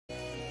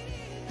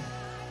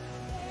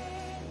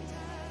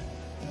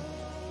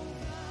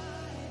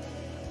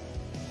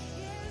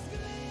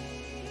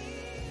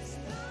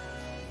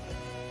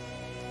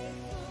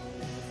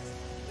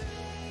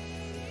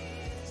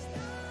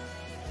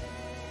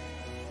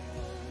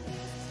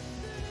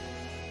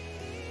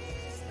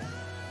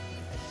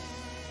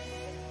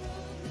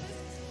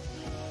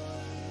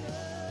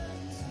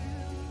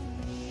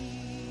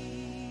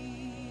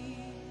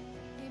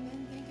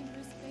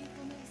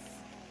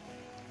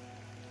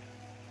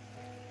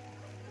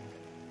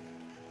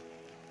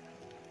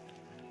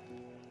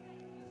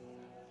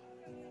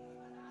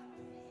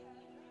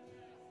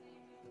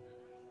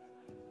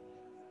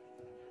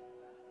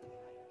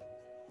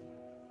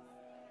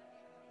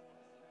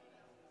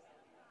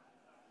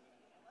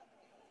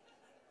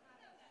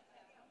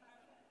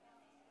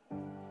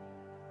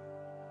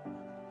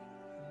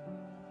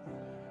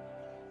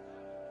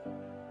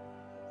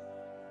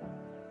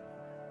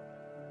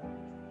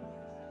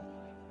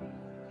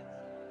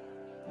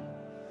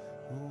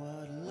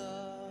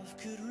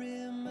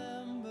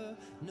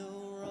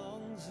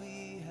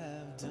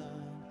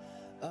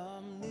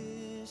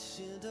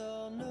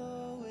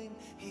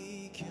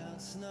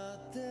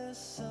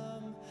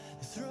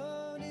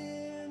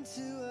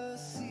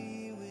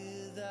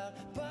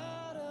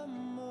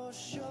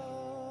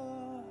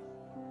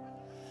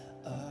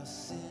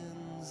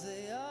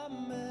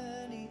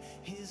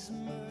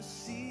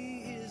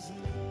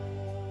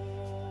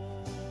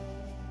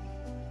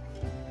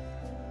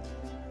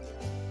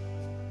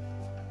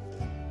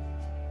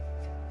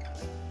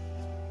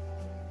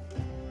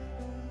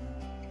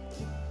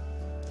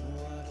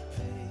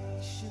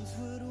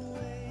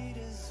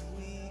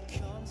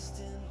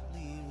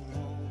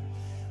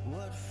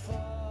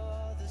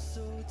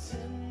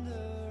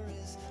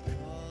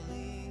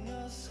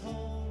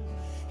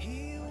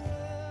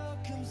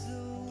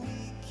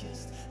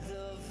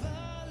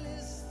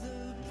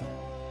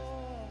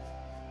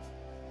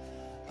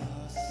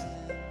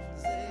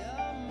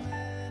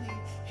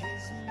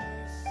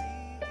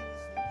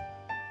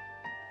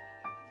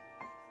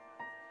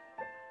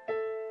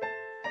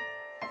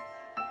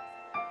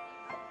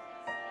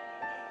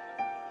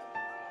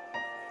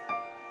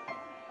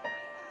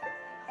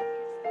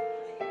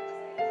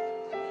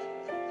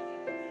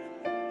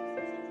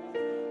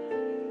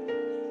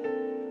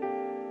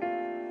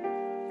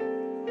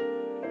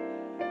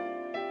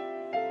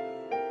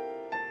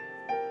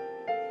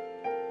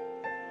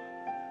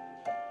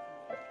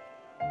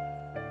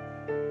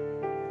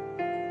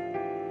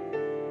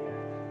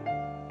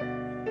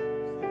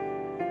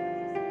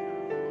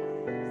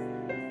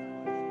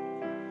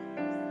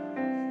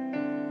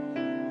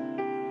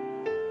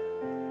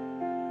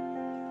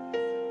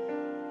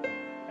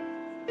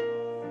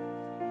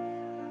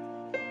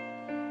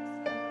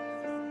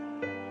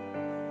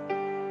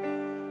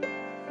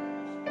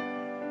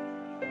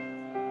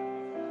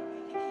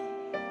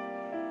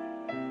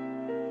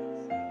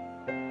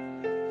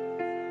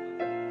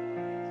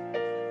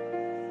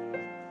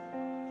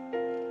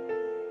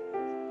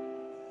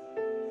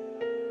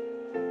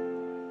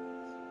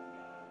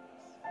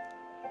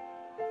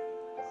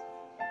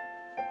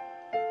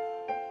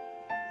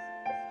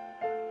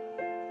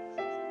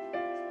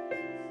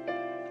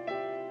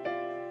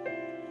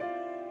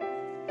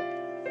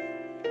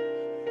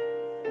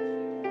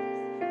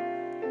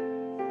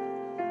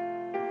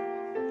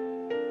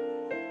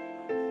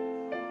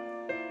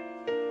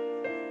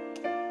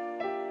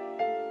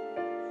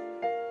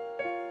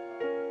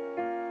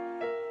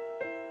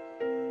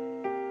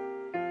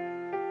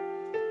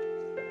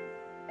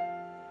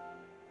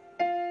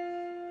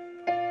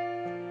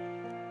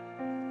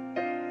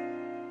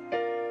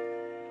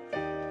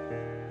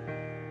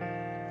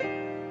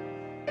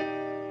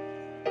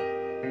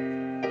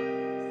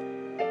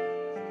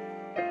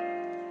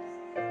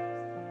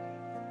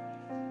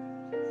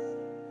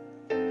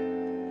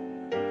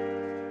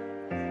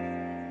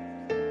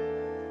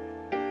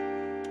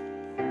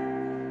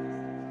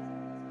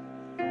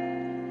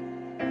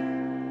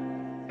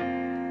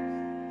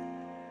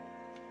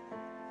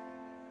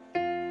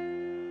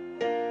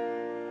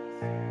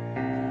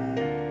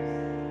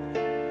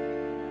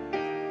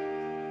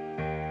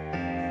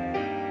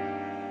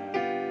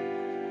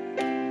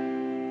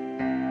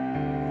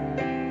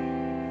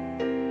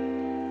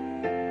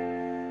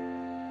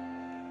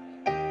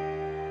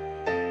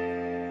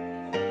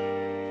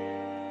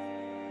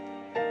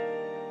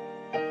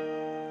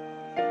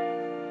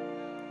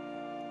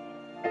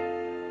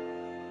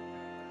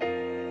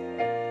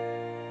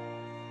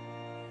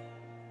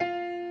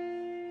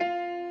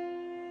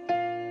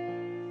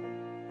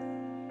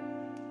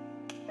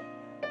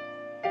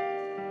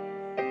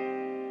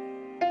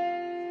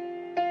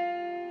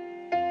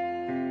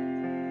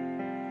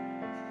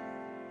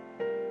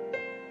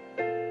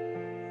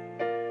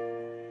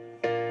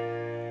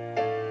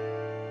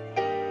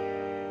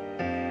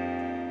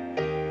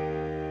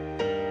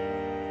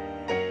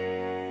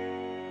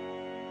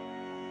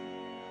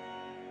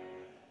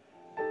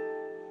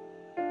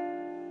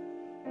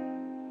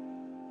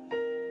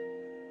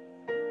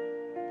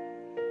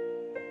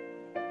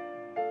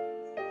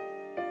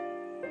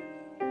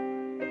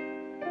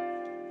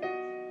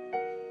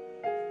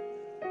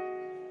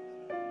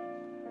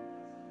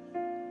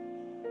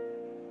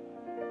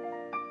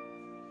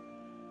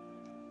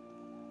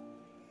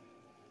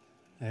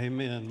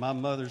Amen. My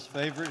mother's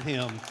favorite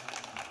hymn.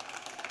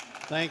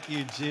 Thank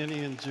you,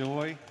 Jenny and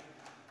Joy.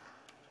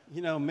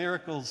 You know,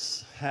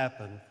 miracles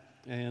happen,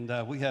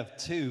 and we have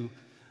two.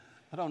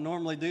 I don't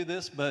normally do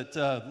this, but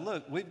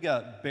look, we've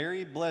got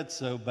Barry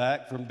Bledsoe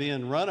back from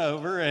being run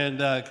over, and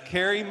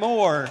Carrie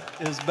Moore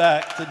is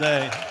back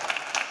today.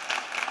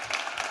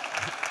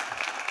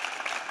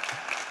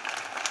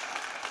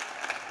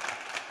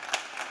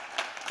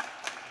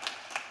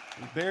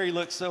 Barry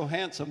looked so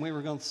handsome, we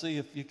were going to see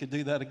if you could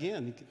do that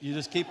again. You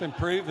just keep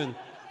improving.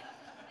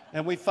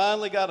 And we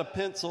finally got a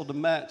pencil to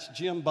match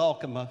Jim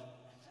Balkema,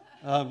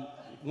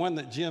 one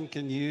that Jim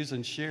can use,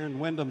 and Sharon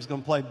Wyndham's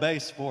going to play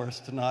bass for us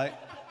tonight,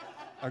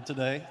 or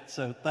today.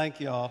 So thank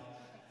you all.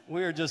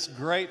 We are just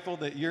grateful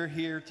that you're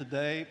here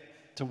today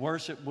to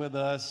worship with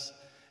us,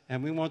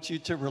 and we want you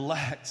to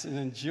relax and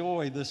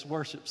enjoy this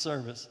worship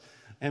service.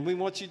 And we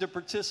want you to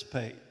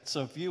participate.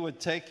 So if you would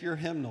take your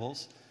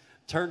hymnals,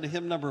 turn to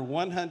hymn number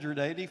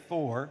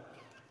 184,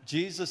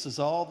 Jesus is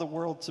All the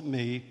World to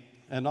Me,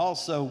 and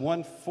also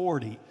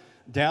 140,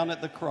 Down at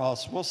the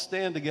Cross. We'll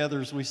stand together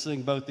as we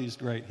sing both these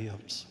great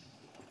hymns.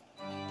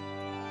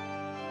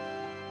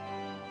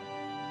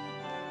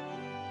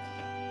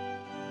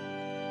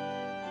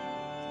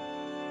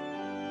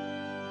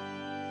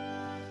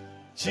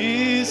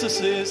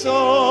 Jesus is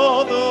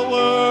all the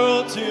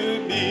world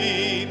to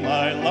me,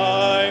 my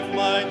life,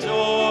 my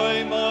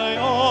joy, my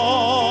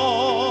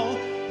all.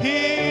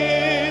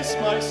 He's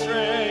my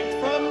strength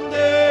from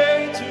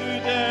day to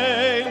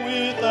day.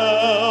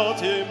 Without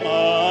him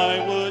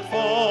I would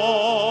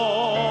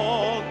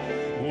fall.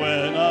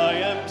 When I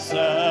am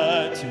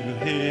sad, to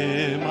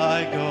him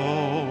I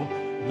go.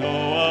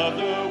 No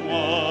other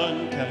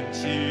one can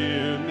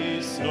cheer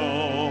me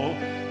so.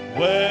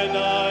 When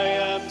I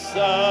am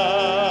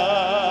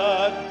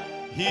sad,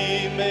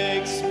 he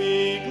makes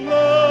me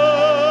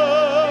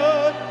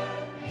glad.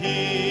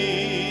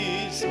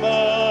 He's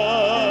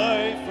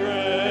my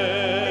friend.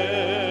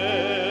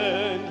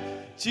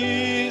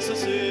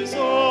 Jesus is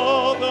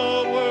all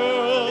the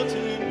world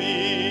to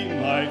me,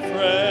 my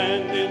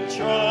friend in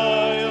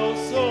trial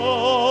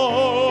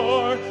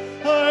sore.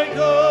 I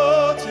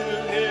go to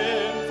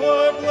him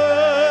for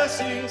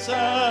blessings,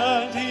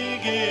 and he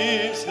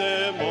gives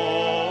them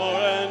more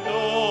and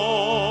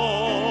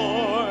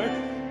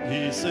more.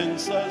 He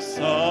sends the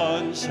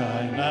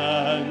sunshine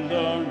and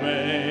the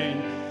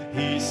rain.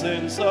 He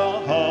sends the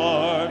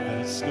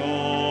harvest,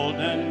 gold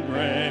and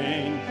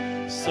grain.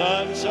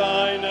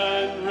 Sunshine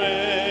and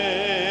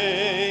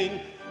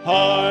rain,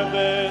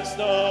 harvest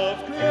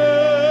of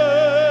grain.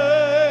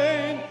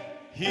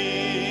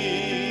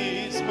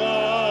 He's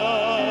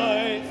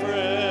my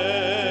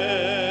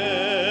friend.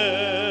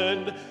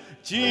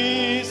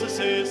 Jesus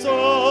is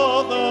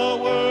all the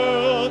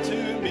world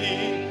to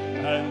me,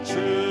 and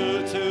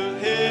true to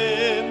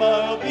him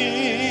I'll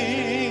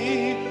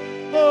be.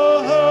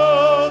 Oh,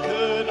 how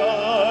could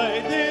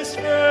I this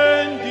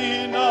friend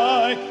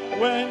deny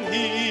when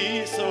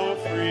he's so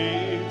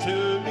free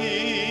to me?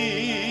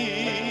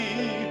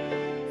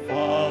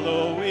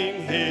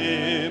 Following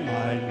him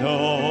I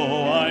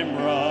know I'm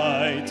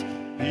right.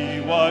 He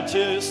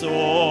watches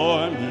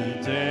o'er me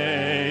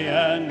day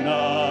and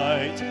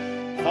night.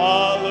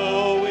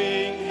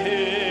 Following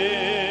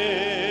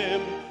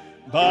him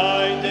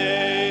by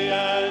day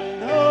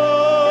and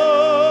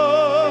night,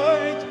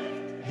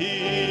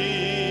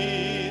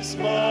 he's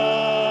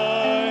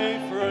my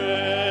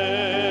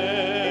friend.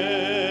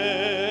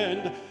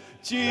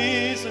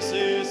 Jesus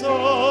is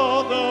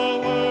all the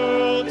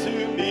world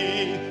to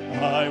me.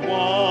 I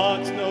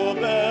want no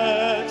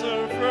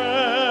better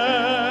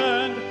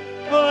friend.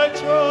 I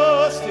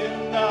trust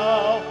him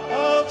now,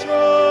 I'll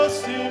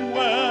trust him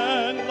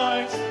when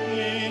life's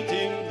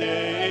fleeting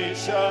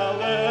days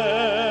shall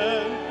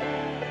end.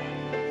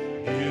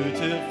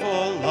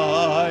 Beautiful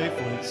life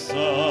with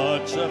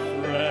such a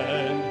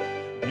friend,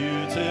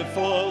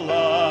 beautiful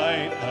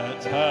life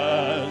that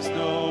has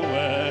no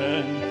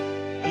end.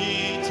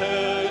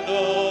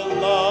 Eternal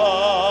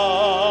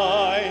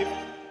life,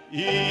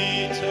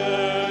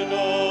 eternal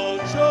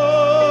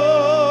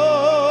joy.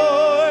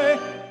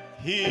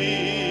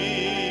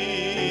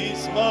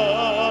 He's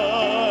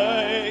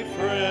my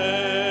friend.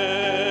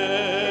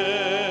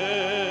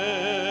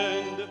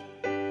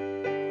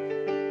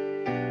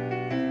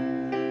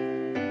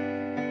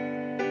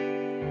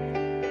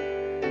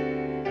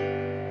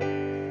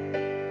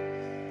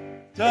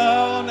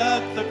 Down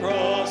at the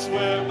cross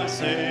where my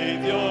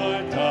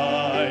Savior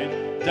died,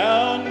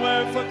 down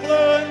where for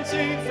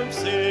cleansing from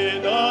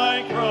sin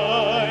I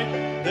cried,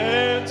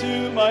 there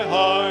to my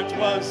heart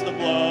was the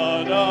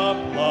blood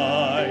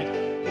applied.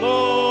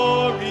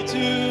 Glory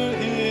to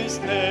his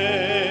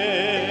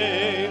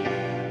name,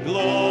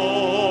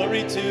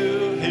 glory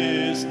to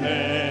his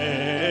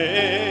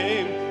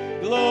name,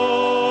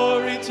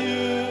 glory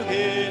to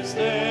his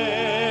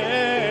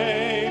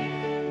name.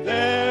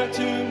 There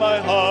to my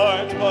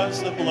heart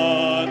was the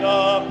blood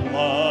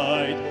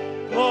applied.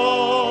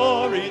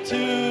 Glory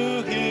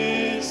to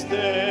his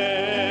name.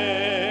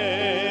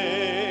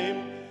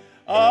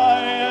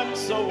 I am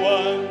so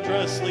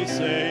wondrously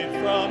saved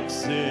from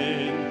sin.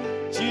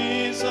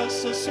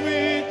 Jesus so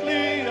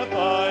sweetly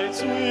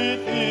abides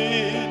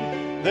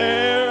within,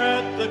 there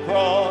at the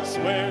cross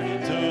where he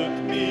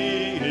took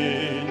me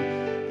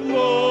in.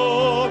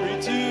 Glory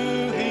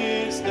to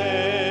his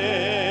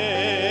name,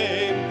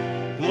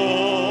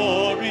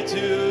 glory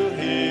to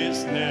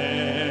his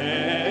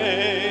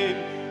name,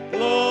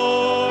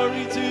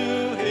 glory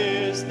to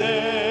his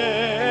name.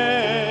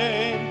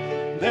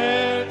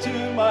 There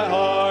to my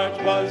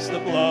heart was the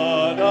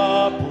blood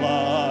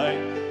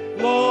applied.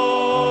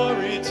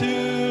 Glory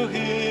to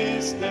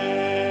his name.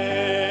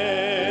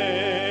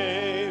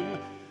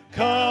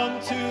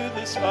 Come to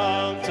this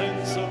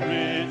fountain so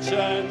rich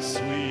and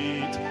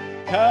sweet.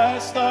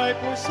 Cast thy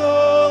poor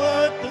soul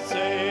at the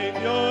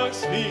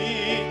Savior's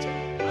feet.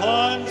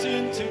 Plunge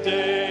in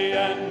today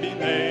and be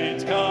made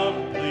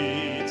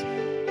complete.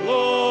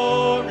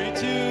 Glory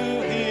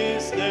to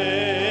his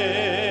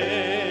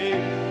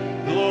name.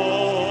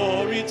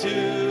 Glory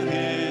to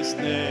his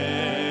name.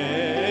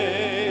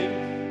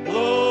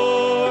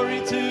 Glory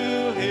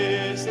to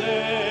his name.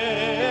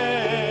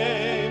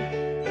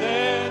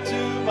 There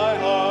to my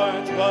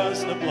heart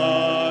was the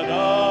blood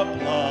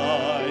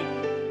applied.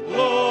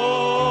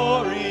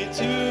 Glory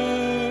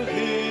to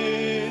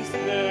his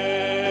name.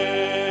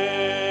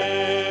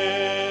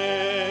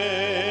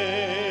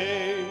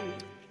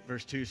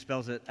 Verse 2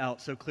 spells it out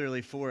so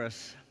clearly for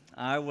us.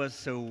 I was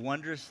so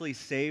wondrously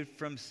saved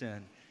from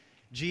sin.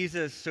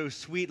 Jesus so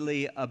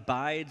sweetly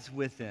abides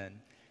within.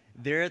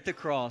 There at the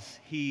cross,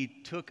 he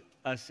took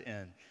us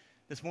in.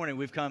 This morning,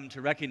 we've come to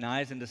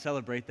recognize and to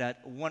celebrate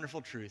that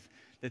wonderful truth,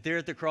 that there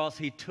at the cross,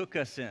 he took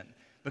us in.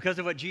 Because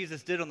of what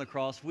Jesus did on the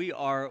cross, we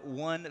are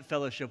one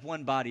fellowship,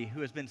 one body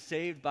who has been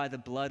saved by the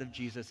blood of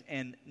Jesus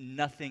and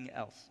nothing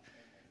else.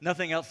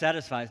 Nothing else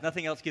satisfies,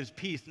 nothing else gives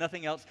peace,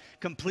 nothing else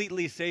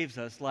completely saves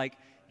us like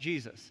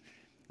Jesus.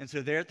 And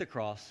so there at the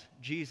cross,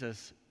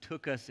 Jesus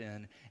took us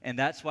in, and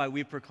that's why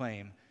we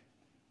proclaim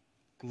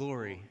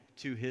glory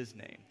to his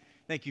name.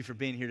 Thank you for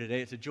being here today.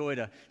 It's a joy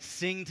to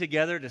sing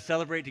together, to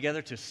celebrate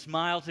together, to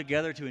smile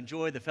together, to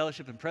enjoy the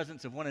fellowship and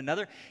presence of one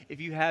another. If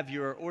you have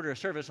your order of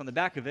service on the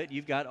back of it,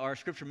 you've got our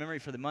scripture memory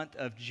for the month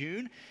of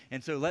June.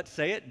 And so let's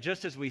say it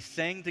just as we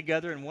sang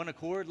together in one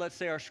accord. Let's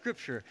say our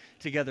scripture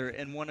together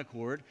in one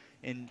accord.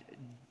 In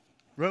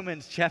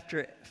Romans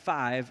chapter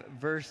 5,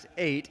 verse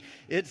 8,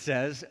 it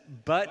says,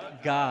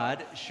 "But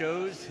God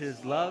shows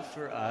his love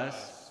for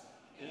us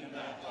In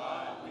that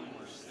while we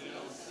were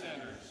still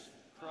sinners,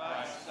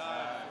 Christ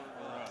died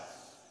for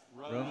us."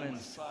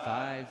 Romans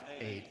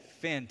 5:8.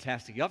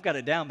 Fantastic. Y'all got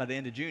it down by the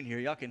end of June here.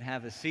 Y'all can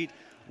have a seat.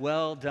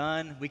 Well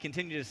done. We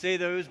continue to say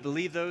those,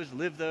 believe those,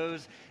 live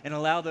those, and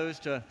allow those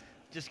to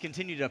just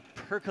continue to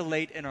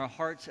percolate in our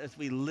hearts as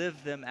we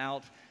live them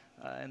out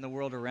in the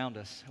world around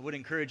us. I would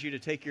encourage you to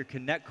take your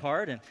Connect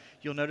card, and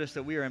you'll notice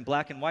that we are in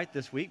black and white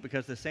this week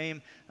because the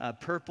same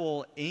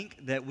purple ink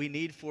that we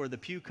need for the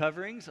pew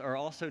coverings are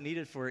also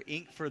needed for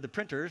ink for the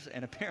printers,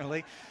 and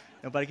apparently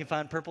nobody can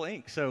find purple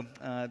ink. So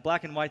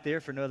black and white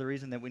there for no other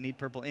reason that we need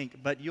purple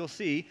ink. But you'll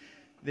see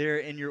there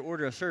in your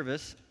order of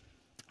service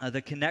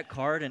the Connect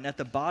card, and at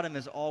the bottom,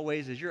 as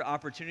always, is your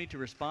opportunity to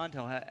respond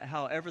to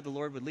however the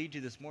Lord would lead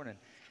you this morning.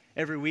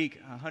 Every week,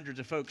 hundreds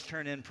of folks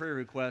turn in prayer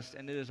requests,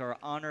 and it is our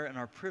honor and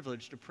our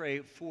privilege to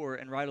pray for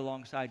and right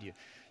alongside you.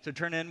 So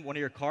turn in one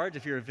of your cards.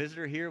 If you're a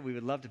visitor here, we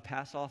would love to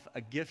pass off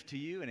a gift to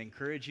you and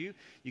encourage you.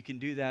 You can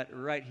do that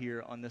right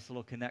here on this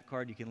little Connect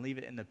card. You can leave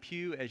it in the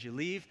pew as you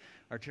leave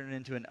or turn it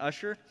into an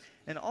usher.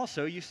 And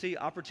also, you see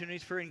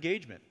opportunities for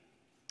engagement.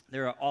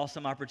 There are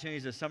awesome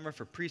opportunities this summer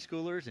for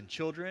preschoolers and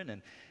children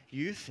and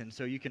youth, and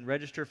so you can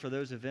register for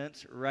those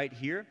events right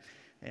here,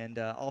 and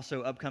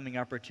also upcoming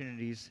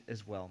opportunities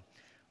as well.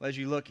 Well, as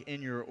you look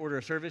in your order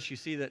of service, you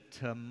see that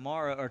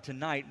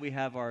tonight we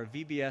have our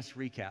VBS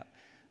recap.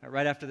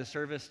 Right after the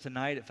service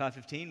tonight at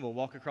 5:15, we'll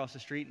walk across the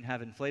street and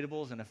have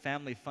inflatables and a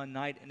family fun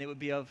night, and it would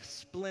be a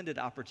splendid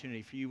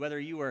opportunity for you, whether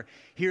you are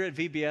here at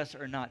VBS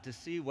or not, to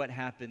see what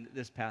happened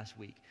this past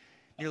week.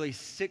 Nearly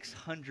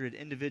 600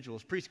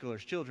 individuals,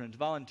 preschoolers, children,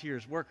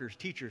 volunteers, workers,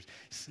 teachers,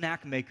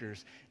 snack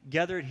makers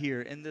gathered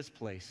here in this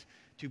place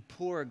to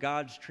pour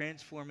God's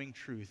transforming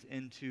truth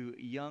into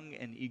young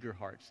and eager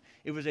hearts.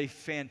 It was a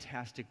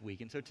fantastic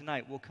week. And so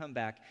tonight we'll come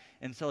back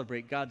and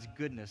celebrate God's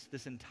goodness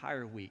this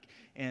entire week.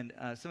 And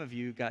some of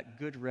you got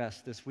good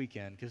rest this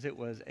weekend because it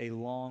was a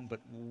long but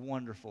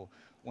wonderful,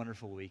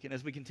 wonderful week. And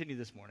as we continue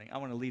this morning, I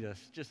want to lead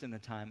us just in the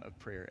time of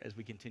prayer as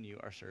we continue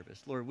our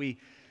service. Lord, we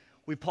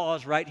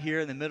pause right here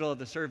in the middle of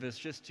the service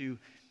just to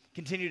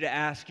continue to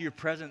ask your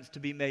presence to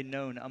be made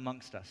known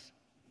amongst us.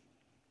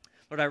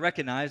 Lord, I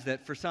recognize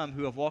that for some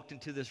who have walked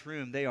into this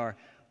room, they are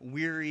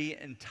weary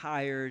and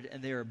tired,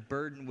 and they are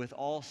burdened with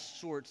all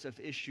sorts of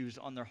issues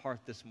on their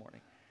heart this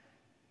morning.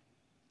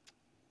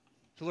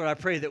 So, Lord, I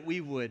pray that we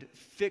would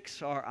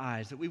fix our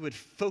eyes, that we would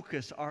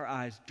focus our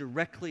eyes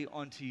directly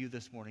onto you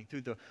this morning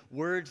through the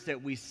words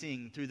that we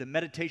sing, through the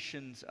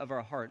meditations of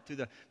our heart, through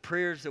the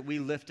prayers that we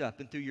lift up,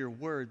 and through your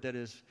word that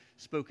is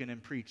spoken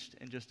and preached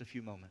in just a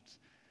few moments.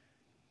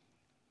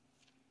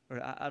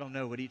 Lord, I don't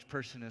know what each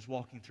person is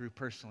walking through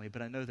personally,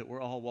 but I know that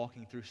we're all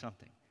walking through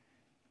something.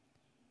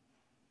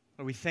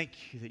 Lord, we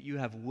thank you that you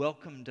have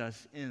welcomed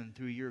us in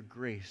through your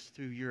grace,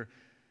 through your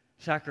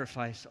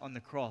sacrifice on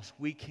the cross.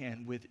 We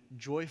can, with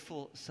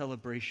joyful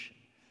celebration,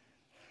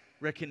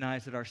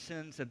 recognize that our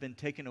sins have been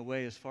taken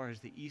away as far as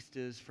the east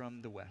is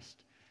from the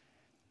west.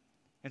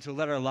 And so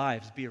let our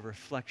lives be a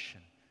reflection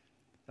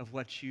of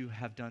what you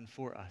have done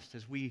for us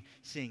as we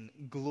sing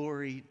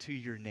glory to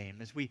your name,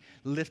 as we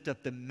lift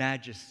up the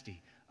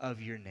majesty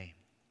of your name.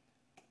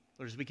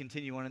 Lord, as we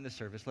continue on in the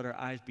service, let our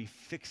eyes be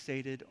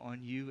fixated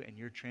on you and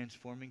your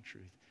transforming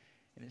truth.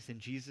 And it's in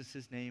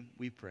Jesus' name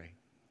we pray.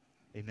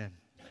 Amen.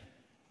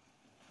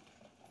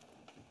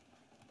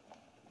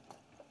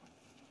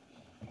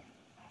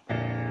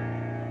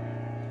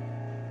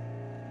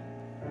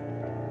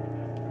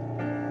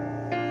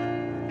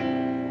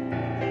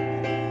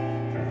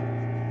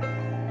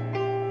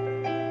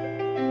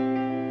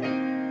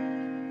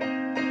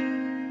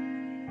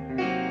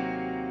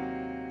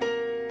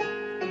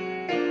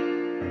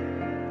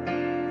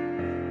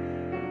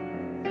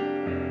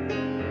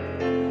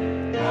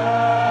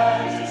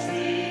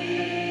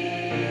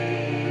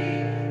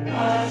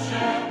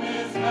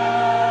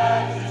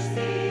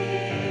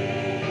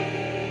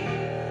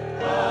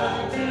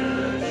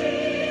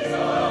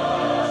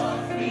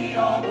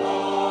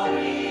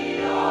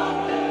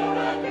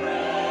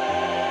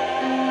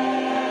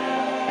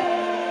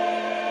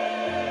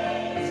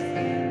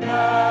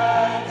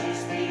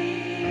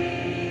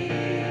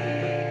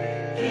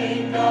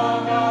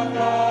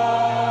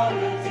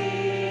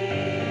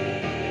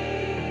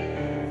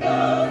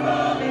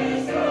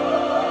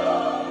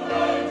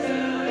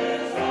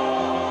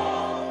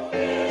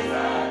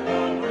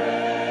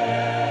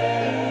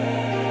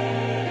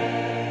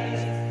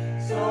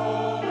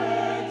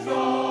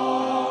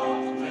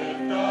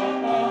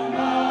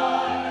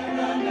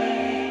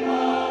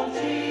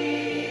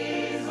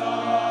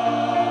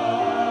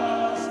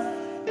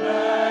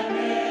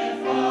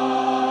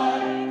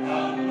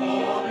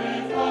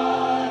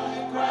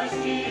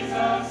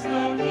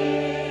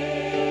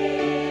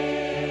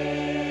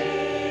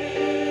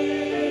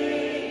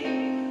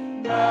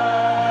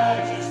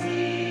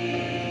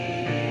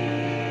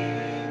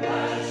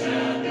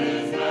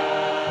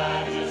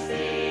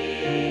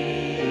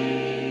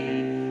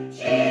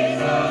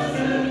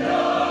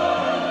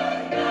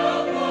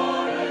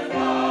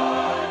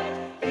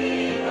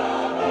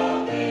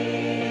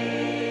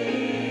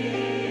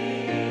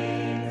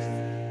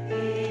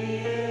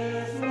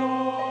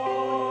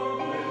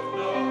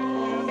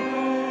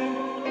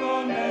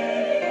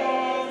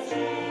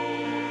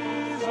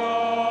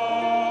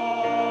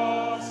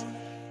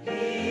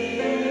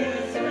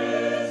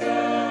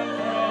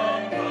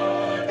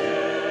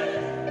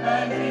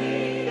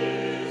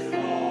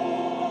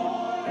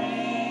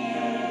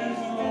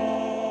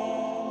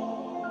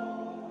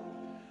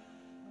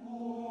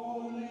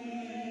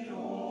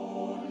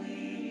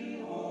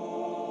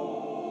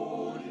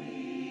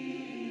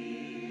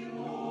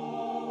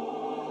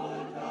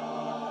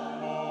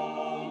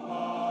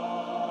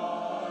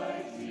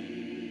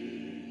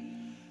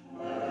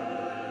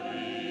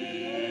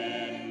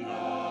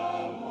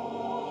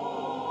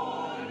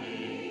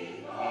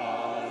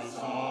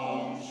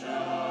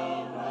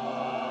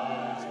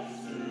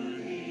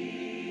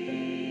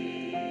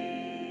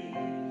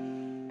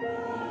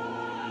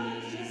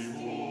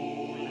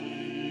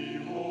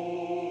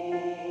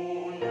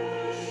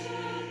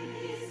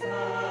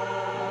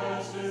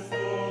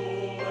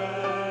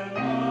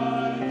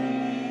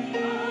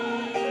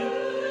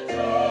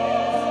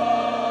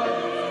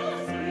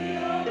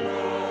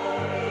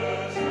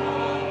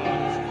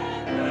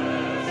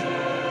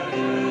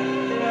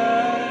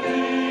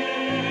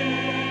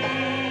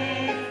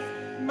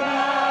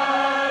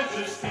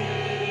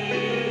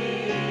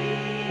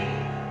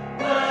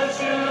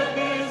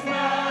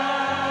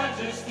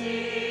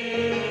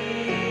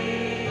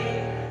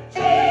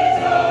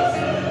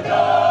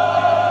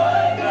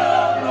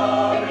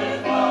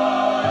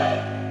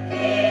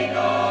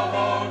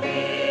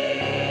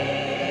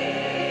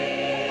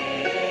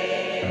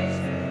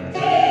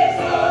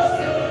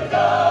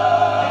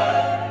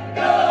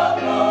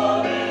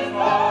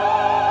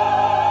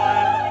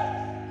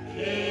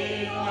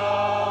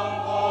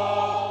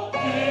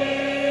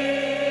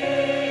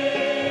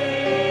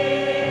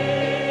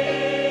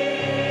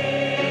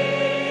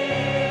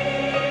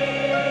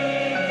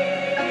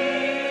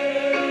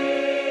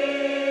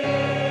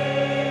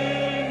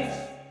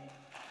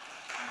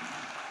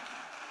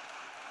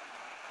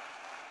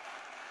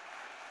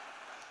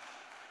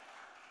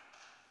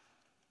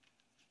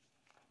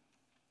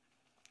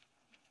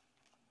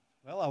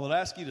 Well, I would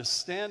ask you to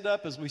stand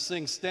up as we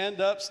sing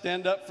Stand Up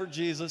for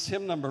Jesus,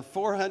 hymn number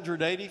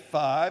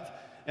 485,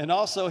 and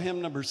also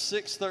hymn number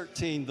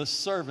 613, the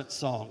Servant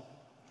Song.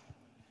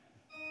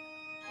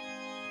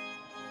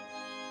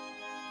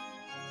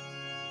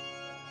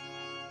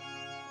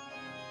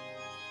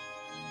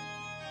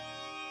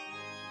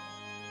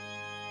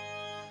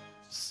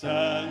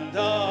 Stand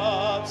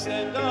up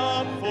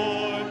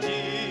for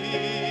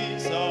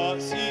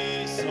Jesus,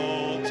 ye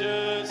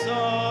soldiers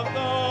of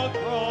the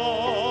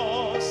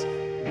cross.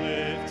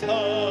 Lift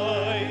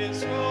high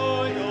his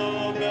royal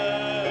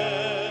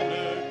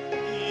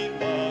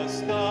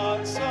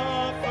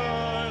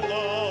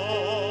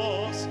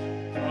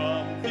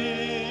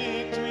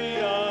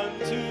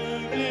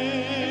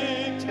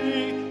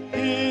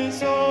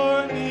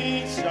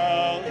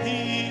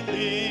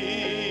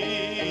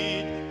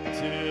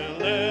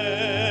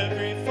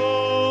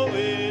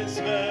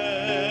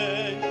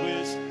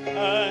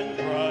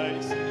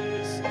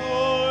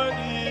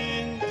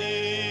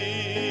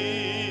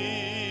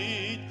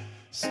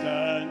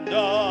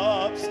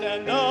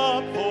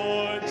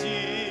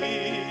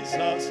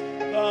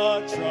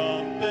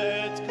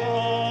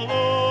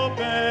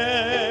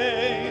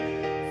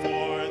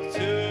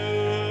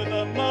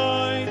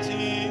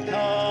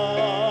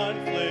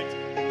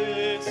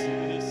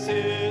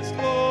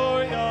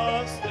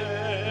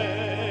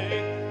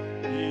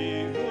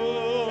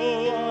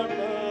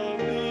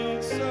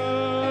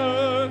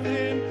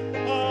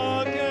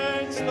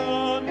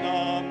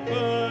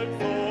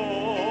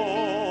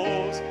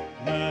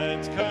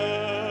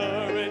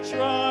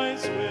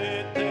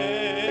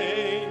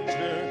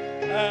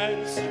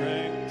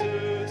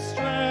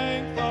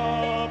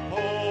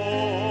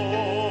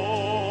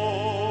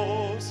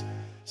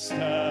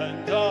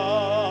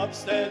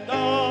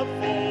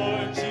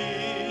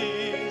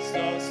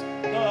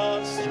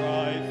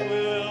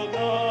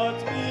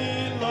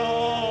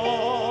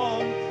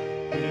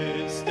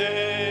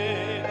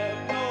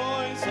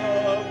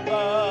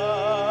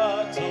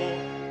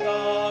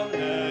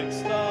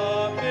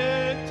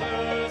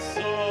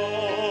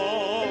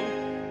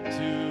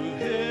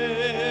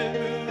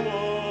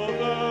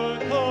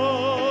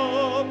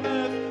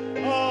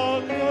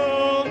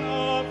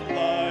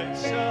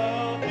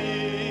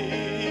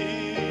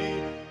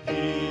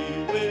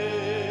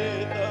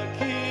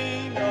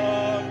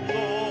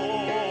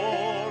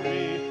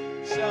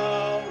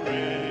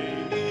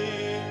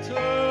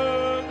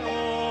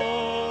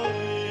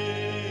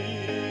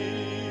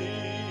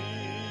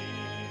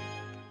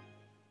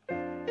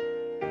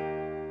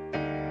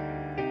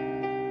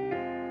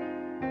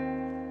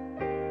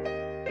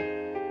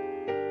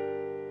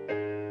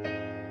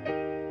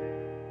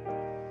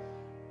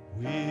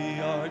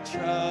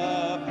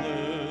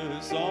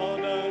travelers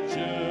on a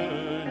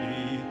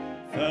journey,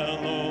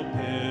 fellow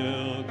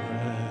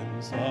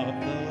pilgrims of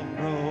the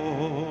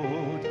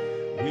road.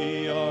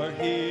 We are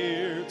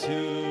here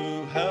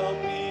to help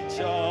each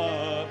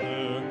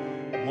other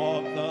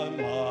walk the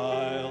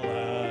mile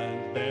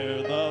and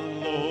bear the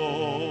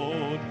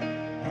load.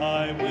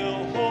 I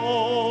will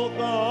hold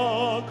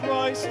the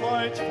Christ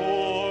light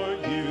for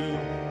you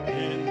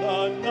in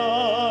the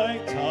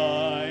night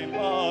time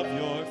of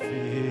your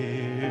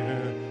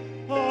fear.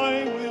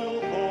 I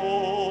will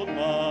hold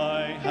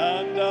my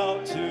hand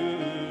out to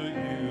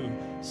you,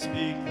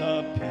 speak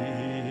the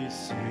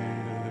peace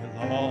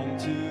you long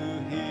to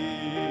hear.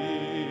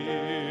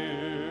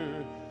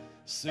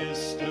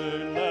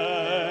 Sister,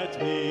 let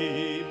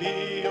me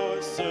be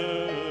your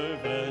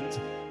servant,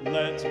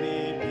 let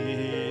me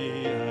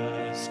be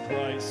as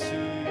Christ to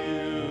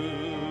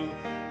you.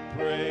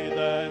 Pray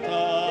that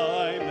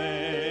I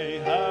may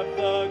have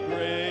the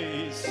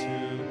grace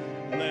to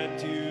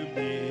let you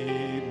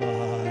be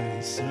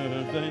my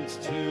servant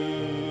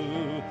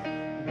too.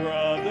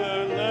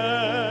 Brother,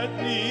 let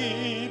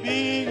me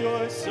be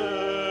your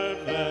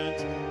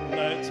servant,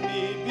 let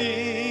me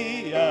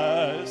be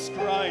as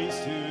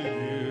Christ to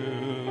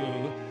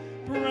you.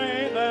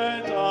 Pray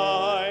that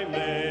I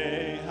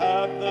may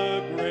have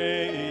the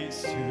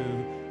grace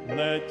to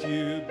let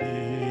you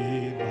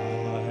be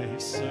my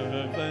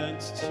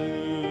servant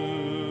too.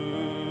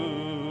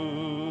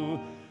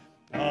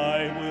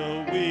 I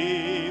will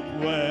weep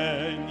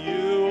when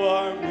you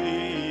are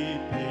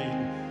weeping,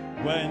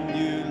 when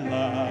you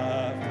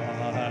laugh,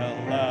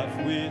 I'll laugh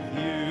with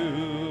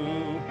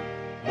you.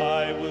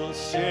 I will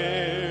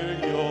share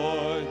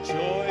your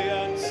joy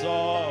and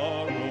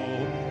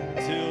sorrow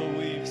till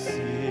we've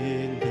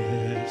seen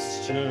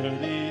this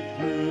journey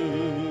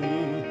through.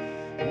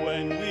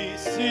 When we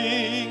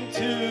sing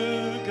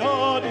to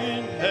God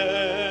in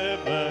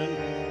heaven,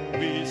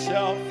 we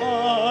shall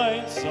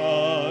find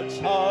such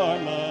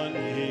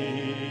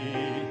harmony.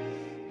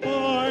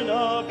 Born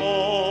of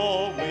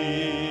all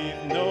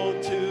we've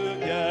known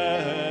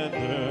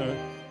together,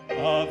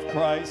 of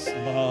Christ's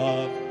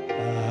love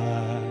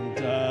and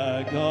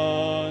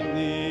agony.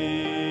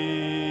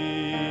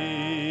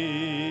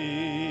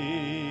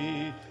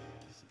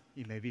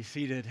 You may be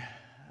seated.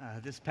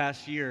 This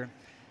past year,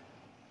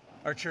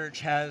 our church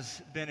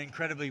has been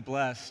incredibly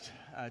blessed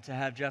to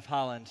have Jeff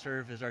Holland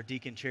serve as our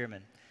deacon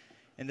chairman.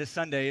 And this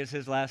Sunday is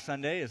his last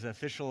Sunday as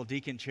official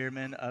deacon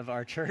chairman of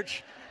our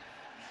church.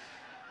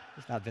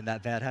 It's not been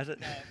that bad, has it?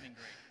 No, it's been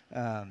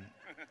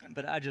great.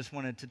 But I just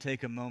wanted to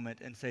take a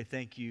moment and say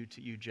thank you to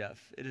you,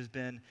 Jeff. It has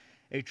been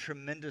a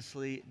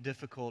tremendously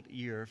difficult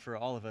year for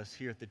all of us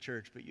here at the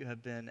church, but you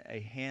have been a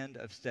hand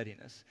of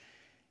steadiness.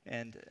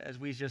 And as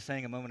we just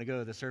sang a moment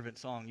ago, the servant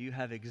song, you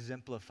have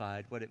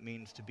exemplified what it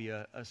means to be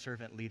a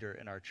servant leader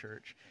in our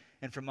church.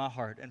 And from my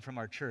heart and from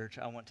our church,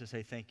 I want to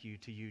say thank you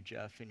to you,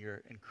 Jeff, and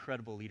your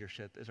incredible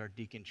leadership as our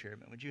deacon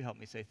chairman. Would you help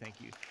me say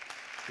thank you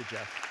to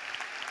Jeff?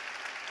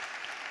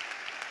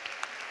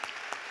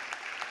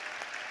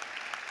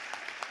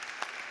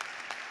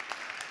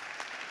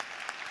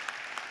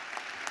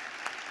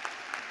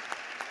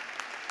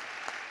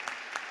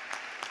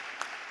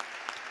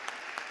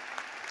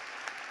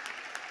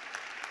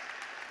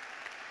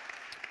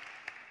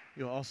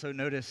 You'll also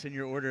notice in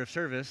your order of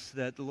service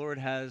that the Lord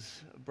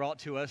has brought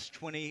to us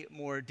 20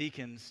 more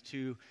deacons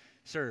to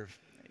serve.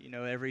 You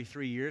know, every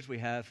 3 years we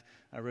have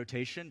a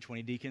rotation,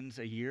 20 deacons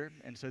a year.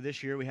 And so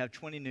this year we have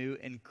 20 new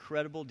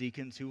incredible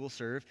deacons who will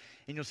serve.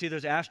 And you'll see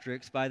those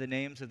asterisks by the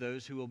names of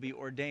those who will be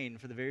ordained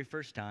for the very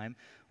first time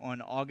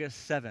on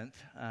August 7th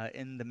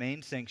in the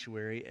main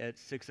sanctuary at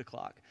 6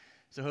 o'clock.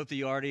 So I hope that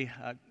you already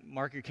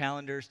mark your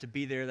calendars to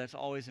be there. That's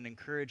always an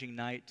encouraging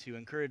night to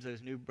encourage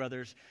those new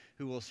brothers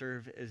who will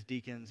serve as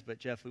deacons. But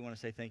Jeff, we want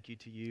to say thank you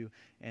to you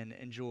and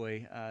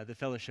enjoy the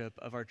fellowship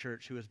of our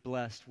church, who is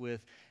blessed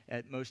with,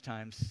 at most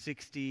times,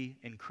 60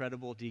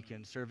 incredible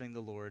deacons serving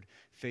the Lord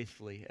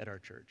faithfully at our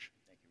church.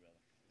 Thank you, brother.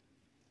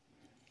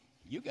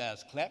 You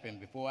guys clapping.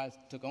 Before I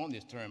took on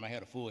this term, I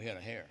had a full head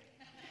of hair.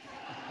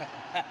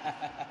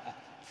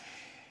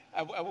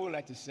 I would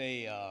like to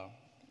say,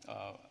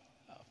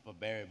 for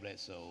Barry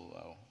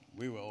Bledsoe,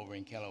 we were over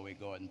in Callaway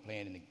Garden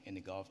playing in the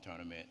golf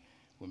tournament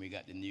when we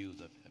got the news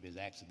of his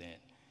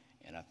accident.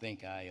 And I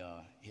think I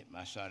hit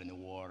my shot in the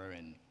water,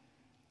 and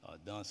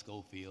Don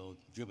Schofield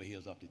dribbled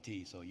his off the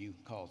tee, so you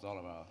caused all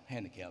of our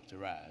handicaps to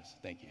rise.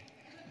 Thank you.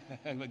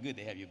 But good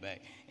to have you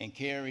back. And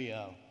Carrie,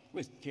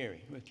 where's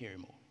Carrie? Where's Carrie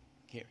Moore?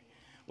 Carrie.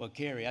 Well,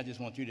 Carrie, I just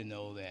want you to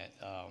know that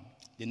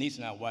Denise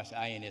and I watch the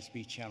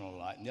INSP channel a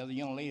lot. And there's a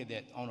young lady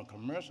that on a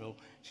commercial,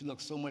 she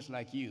looks so much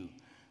like you.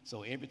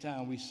 So every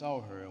time we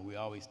saw her, we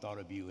always thought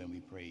of you, and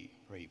we prayed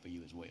for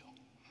you as well.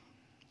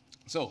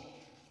 So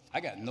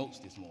I got notes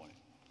this morning.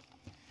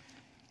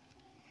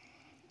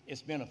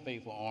 It's been a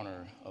faithful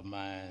honor of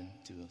mine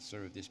to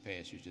serve this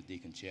past year as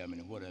deacon chairman,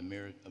 and what an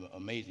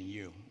amazing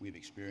year we've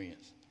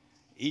experienced.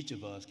 Each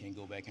of us can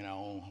go back in our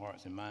own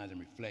hearts and minds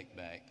and reflect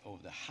back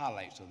over the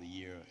highlights of the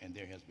year, and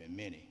there has been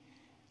many.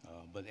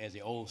 But as the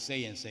old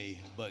saying say,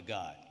 but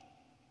God.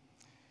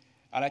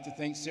 I'd like to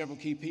thank several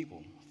key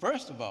people.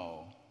 First of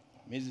all,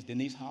 Mrs.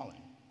 Denise Holland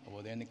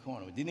over there in the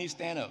corner. Denise,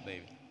 stand up,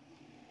 baby.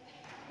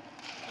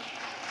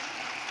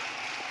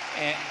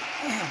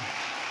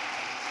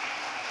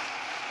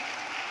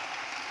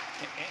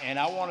 And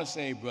I want to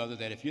say, brother,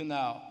 that if you're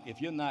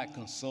not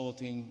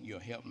consulting your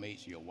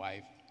helpmates, your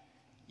wife,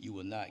 you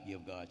will not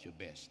give God your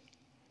best.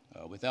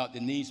 Without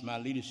Denise, my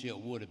leadership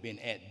would have been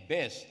at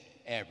best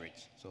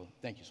average. So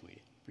thank you,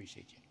 sweetie.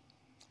 Appreciate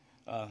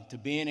you. To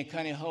Ben and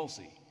Connie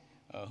Hulsey,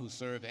 who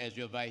served as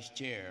your vice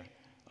chair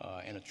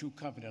and a true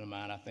confidant of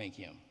mine, I thank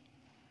him.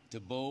 To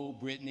Bo,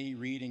 Brittany,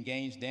 Reed, and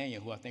Gaines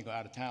Daniel, who I think are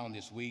out of town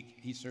this week,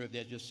 he served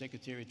as your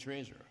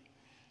secretary-treasurer.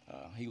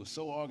 He was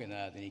so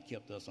organized and he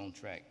kept us on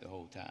track the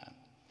whole time.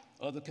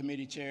 Other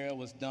committee chair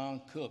was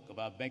Don Cook of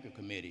our banquet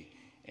committee,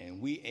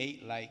 and we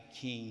ate like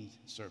king's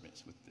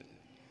servants.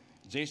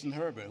 Jason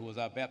Herbert, who was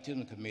our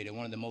baptism committee,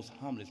 one of the most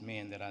humblest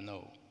men that I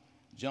know.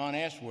 John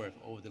Ashworth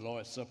over the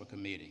Lord's Supper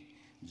committee.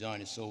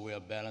 John is so well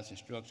balanced,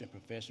 instructor, and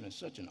professional, and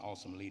such an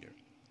awesome leader.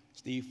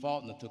 Steve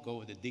Faulkner took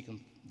over the Deacon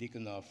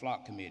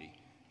Flock committee.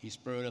 He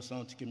spurred us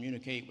on to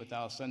communicate with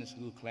our Sunday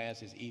school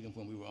classes even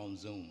when we were on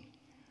Zoom.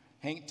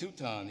 Hank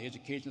Touton, the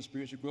Education and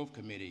Spiritual Growth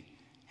Committee.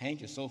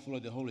 Hank is so full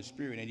of the Holy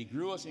Spirit, and he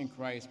grew us in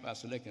Christ by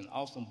selecting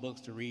awesome books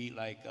to read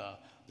like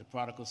The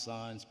Prodigal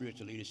Son,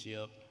 Spiritual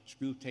Leadership,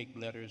 Screwtape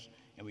Letters,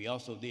 and we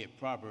also did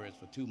Proverbs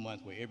for 2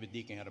 months where every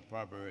deacon had a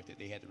proverb that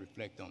they had to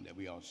reflect on that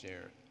we all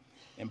shared.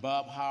 And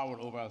Bob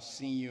Howard over our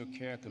Senior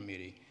Care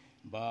Committee.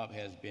 Bob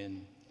has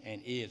been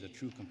and is a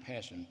true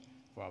compassion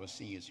for our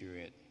seniors here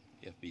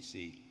at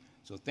FBC.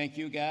 So thank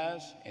you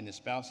guys, and the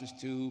spouses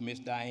too, Miss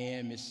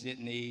Diane, Miss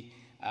Sydney,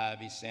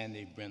 Ivy,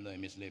 Sandy, Brenda,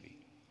 and Miss Libby.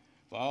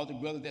 For all the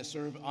brothers that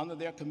serve under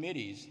their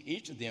committees,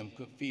 each of them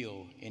could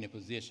fill in a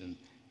position.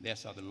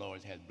 That's how the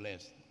Lord has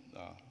blessed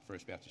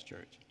First Baptist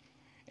Church.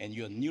 And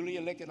your newly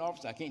elected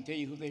officers, I can't tell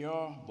you who they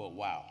are, but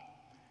wow.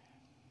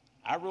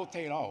 I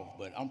rotate off,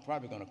 but I'm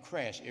probably going to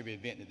crash every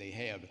event that they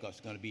have because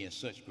it's going to be in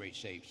such great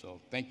shape. So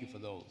thank you for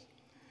those.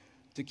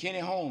 To Kenny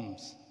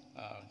Holmes,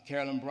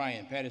 Carolyn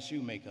Bryant, Patty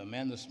Shoemaker,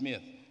 Amanda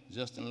Smith,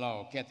 Justin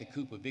Law, Kathy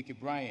Cooper, Vicki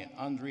Bryant,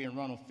 Andre and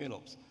Ronald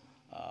Phillips,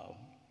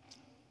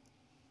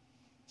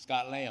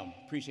 Scott Lamb.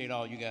 Appreciate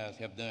all you guys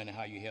have done and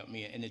how you helped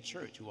me, and the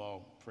church who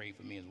all prayed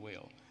for me as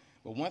well.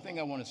 But one thing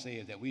I want to say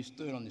is that we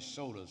stood on the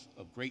shoulders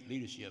of great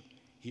leadership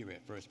here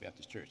at First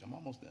Baptist Church. I'm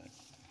almost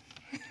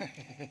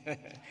done.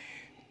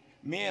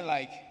 Men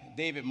like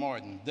David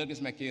Martin, Douglas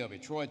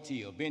McElvey, Troy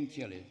Teal, Ben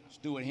Kelly,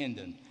 Stuart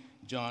Hendon,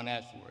 John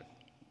Ashworth,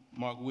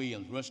 Mark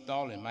Williams, Rush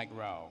Stallings, Mike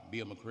Rao,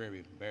 Bill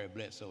McCrary, Barry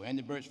Bledsoe,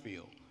 Andy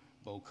Birchfield,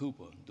 Bo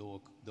Cooper,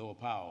 Doa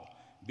Powell,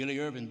 Billy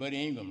Irvin,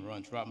 Buddy Ingram,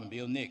 Ron Trotman,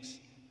 Bill Nix,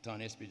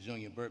 Ton Espy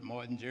Jr., Burt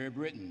Martin, Jerry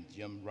Britton,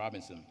 Jim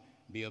Robinson,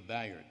 Bill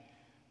Bayard,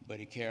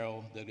 Buddy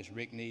Carroll, Douglas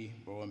Rickney,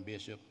 Bowen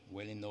Bishop,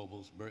 Wayne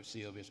Nobles, Bert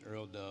Silvis,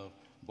 Earl Dove,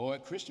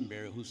 Boyd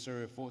Christianberry, who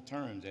served 4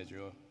 terms as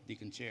your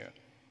deacon chair,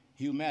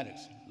 Hugh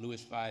Maddox,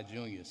 Louis Fye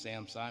Jr.,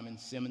 Sam Simon,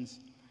 Simmons,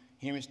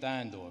 Henry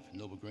Steindorf,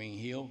 Noble Green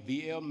Hill,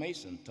 V.L.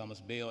 Mason, Thomas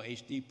Bell,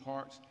 H.D.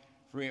 Parks,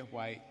 Fred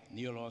White,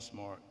 Neil R.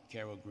 Smart,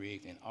 Carol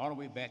Griggs, and all the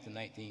way back to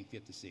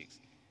 1956,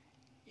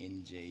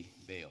 N.J.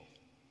 Bell.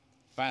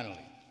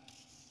 Finally,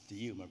 to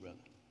you, my brother.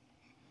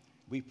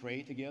 We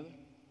prayed together,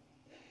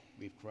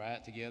 we've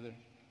cried together,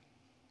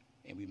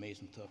 and we made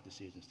some tough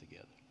decisions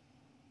together.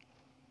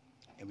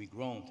 And we've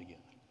grown together.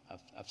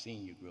 I've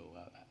seen you grow.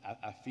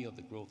 I feel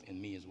the growth in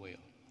me as well.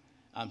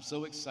 I'm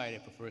so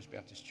excited for First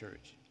Baptist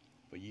Church,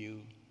 for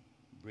you,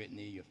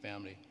 Brittany, your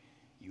family.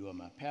 You are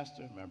my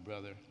pastor, my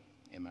brother,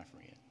 and my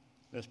friend.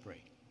 Let's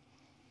pray.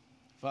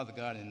 Father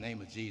God, in the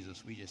name of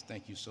Jesus, we just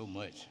thank you so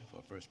much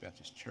for First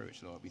Baptist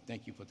Church, Lord. We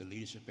thank you for the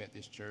leadership at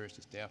this church,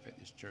 the staff at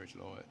this church,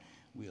 Lord.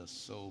 We are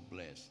so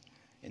blessed.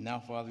 And now,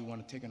 Father, we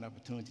want to take an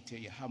opportunity to tell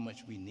you how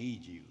much we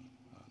need you.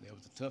 There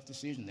was a tough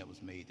decision that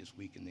was made this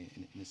week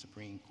in the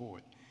Supreme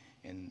Court.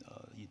 And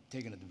you've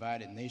taken a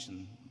divided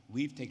nation.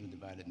 We've taken a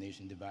divided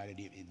nation, divided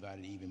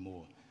even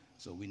more.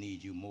 So we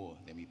need you more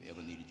than we've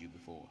ever needed you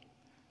before.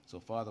 So,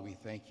 Father, we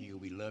thank you.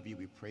 We love you.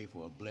 We pray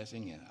for a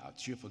blessing and our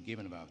cheerful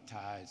giving of our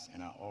tithes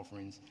and our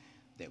offerings,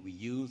 that we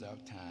use our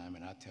time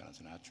and our talents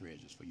and our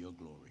treasures for your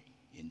glory.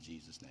 In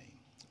Jesus' name,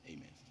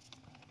 amen.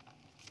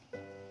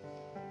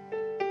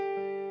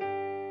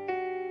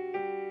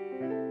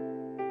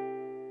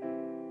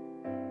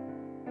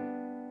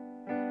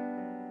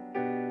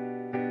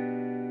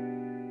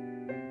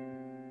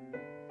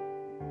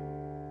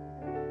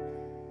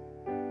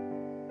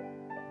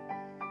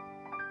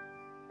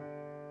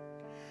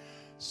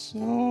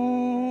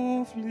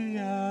 Softly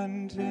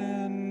and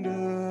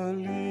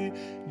tenderly,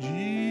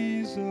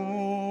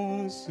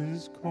 Jesus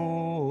is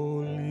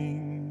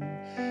calling,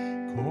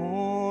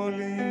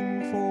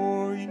 calling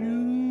for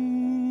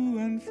you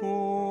and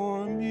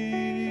for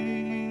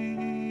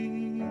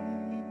me.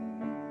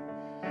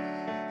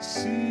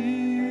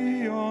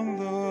 See on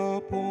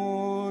the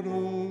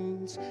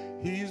portals,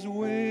 he's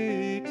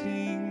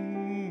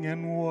waiting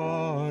and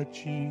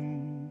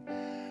watching,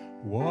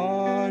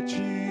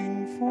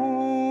 watching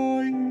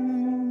for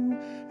you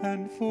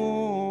and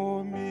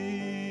for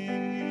me.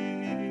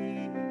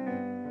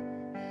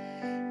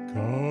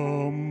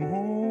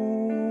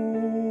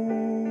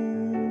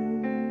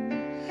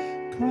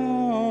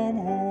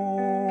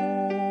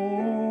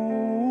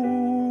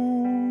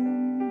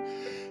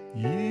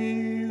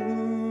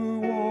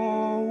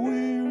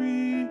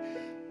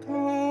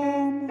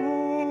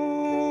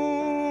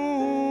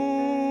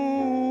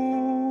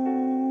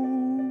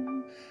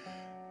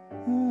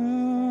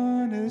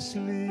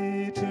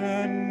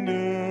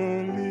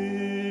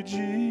 tenderly,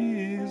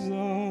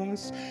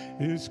 Jesus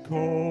is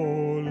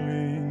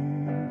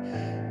calling,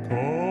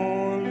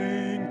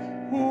 calling,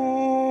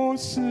 oh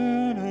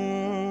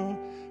sinner,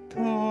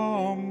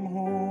 come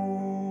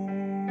home.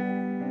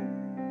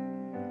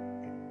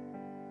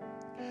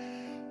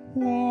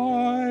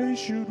 Why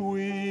should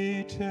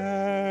we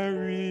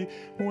tarry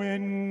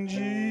when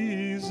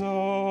Jesus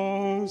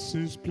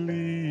is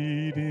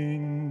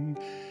pleading,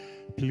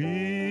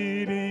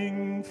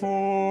 pleading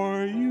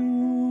for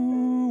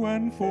you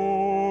and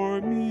for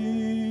me?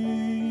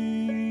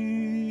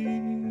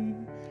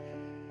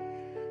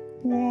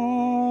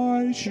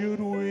 Why should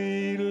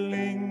we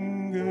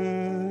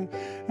linger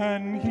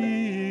and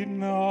heed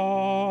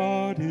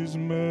not his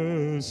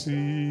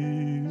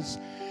mercies,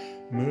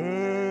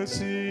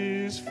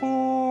 mercies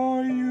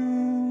for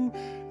you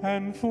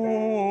and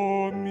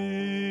for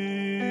me?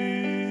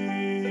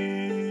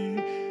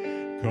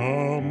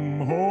 Come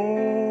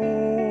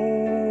home,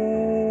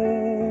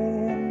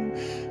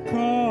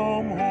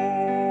 come home,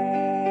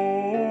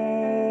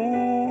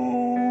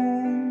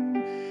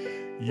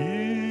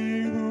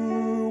 ye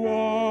who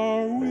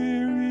are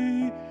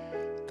weary,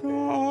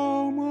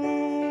 come home.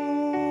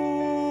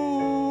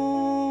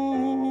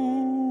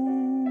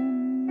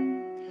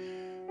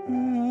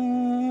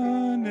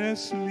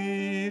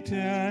 Earnestly,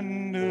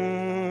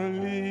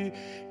 tenderly,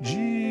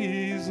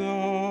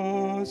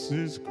 Jesus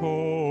is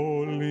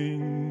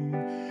calling,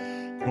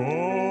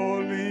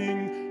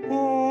 calling,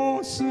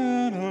 oh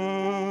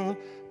sinner,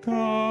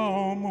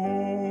 come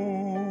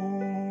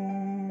home.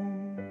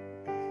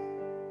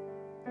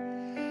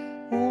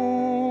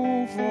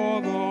 Oh,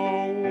 for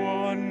the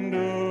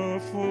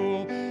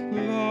wonderful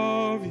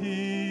love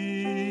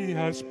he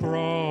has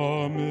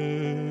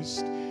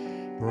promised,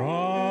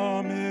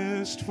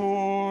 promised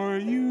for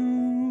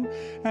you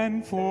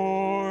and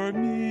for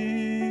me.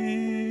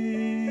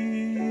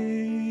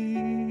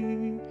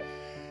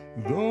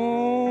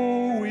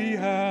 Though we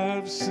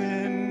have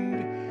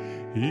sinned,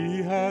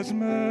 he has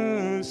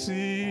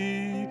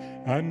mercy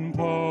and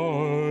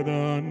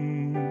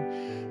pardon,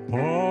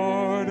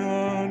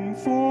 pardon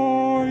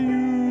for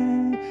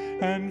you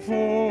and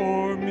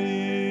for me.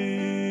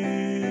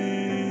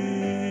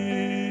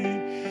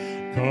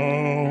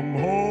 Come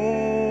home,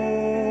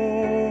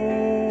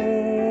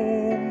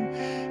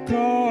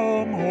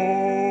 come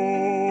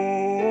home,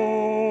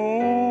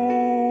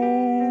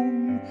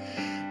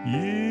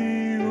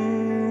 ye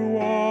who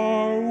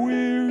are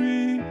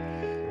weary,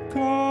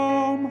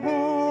 come home.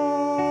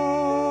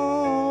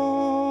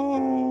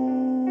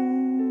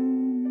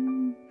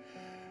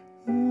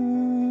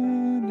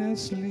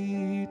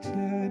 Earnestly,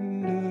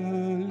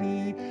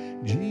 tenderly,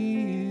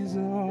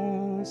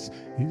 Jesus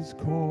is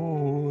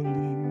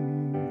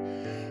calling,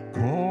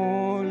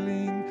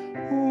 calling,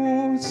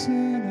 oh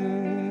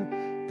sinner,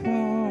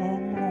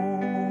 come home.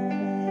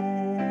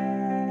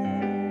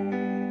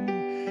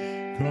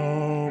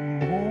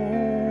 Come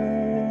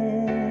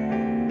home,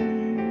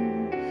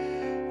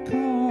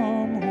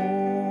 come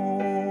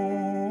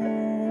home,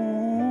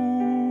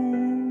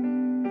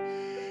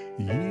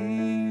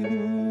 ye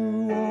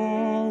who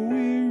are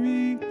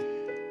weary,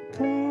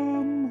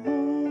 come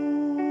home.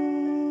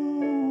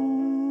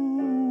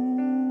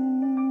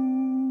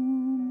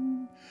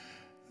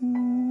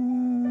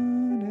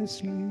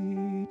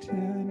 Earnestly,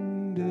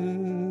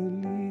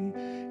 tenderly,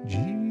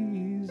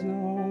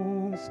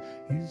 Jesus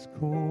is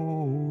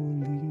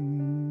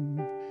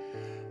calling,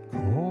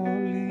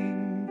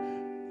 calling,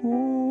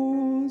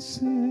 oh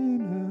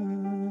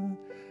sinner,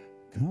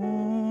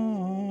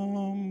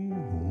 come home.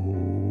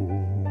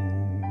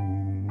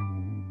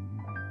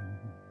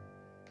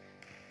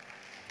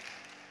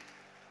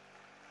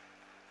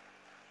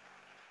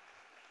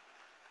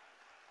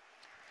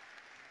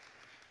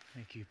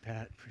 Thank you,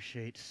 Pat.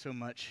 Appreciate so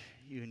much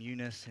you and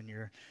Eunice and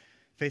your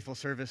faithful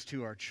service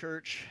to our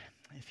church.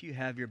 If you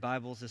have your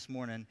Bibles this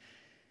morning,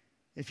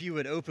 if you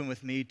would open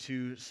with me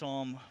to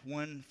Psalm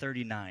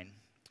 139.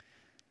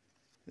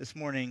 This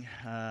morning,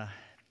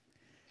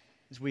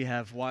 as we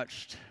have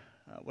watched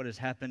what has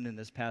happened in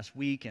this past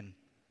week, and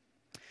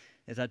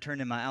as I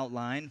turned in my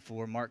outline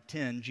for Mark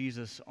 10,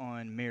 Jesus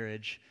on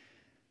marriage,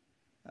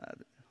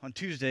 on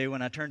Tuesday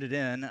when I turned it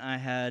in, I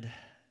had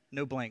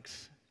no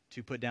blanks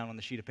to put down on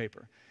the sheet of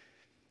paper.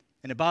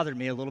 And it bothered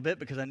me a little bit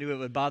because I knew it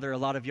would bother a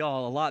lot of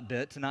y'all a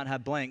bit to not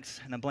have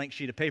blanks and a blank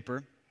sheet of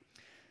paper.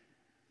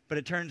 But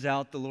it turns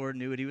out the Lord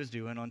knew what he was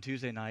doing on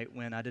Tuesday night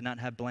when I did not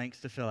have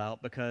blanks to fill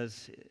out,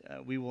 because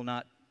we will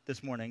not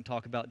this morning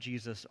talk about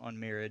Jesus on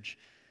marriage,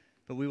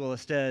 but we will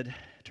instead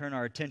turn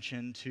our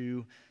attention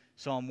to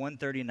Psalm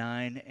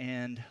 139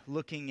 and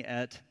looking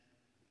at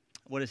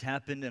what has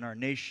happened in our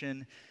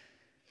nation.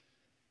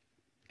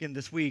 Again,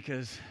 this week,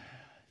 as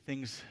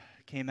things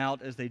came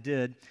out as they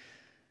did,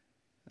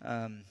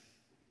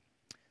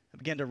 I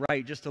began to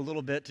write just a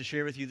little bit to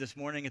share with you this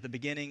morning at the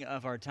beginning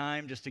of our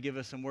time, just to give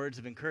us some words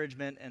of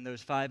encouragement, and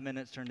those 5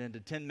 minutes turned into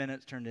 10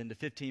 minutes, turned into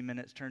 15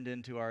 minutes, turned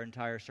into our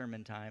entire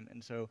sermon time.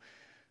 And so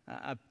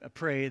I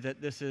pray that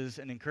this is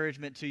an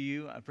encouragement to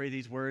you. I pray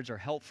these words are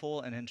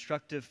helpful and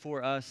instructive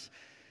for us.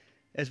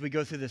 as we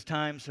go through this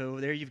time. So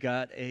there you've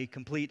got a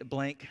complete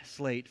blank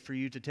slate for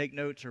you to take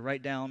notes or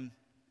write down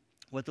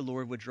what the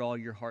Lord would draw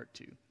your heart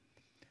to.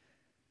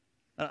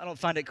 I don't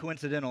find it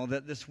coincidental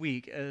that this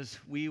week, as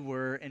we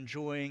were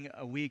enjoying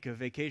a week of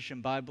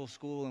Vacation Bible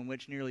School in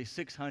which nearly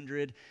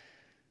 600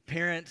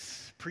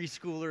 parents,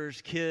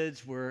 preschoolers,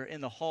 kids were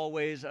in the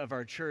hallways of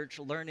our church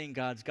learning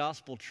God's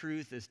gospel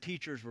truth as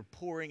teachers were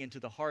pouring into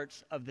the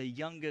hearts of the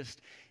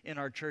youngest in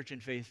our church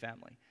and faith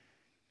family.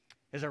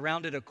 As I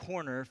rounded a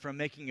corner from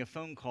making a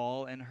phone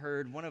call and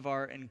heard one of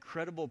our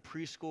incredible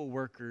preschool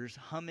workers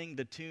humming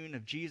the tune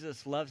of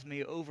Jesus Loves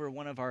Me over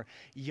one of our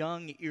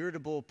young,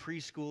 irritable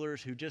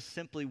preschoolers who just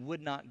simply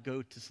would not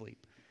go to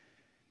sleep.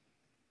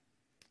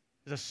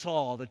 As I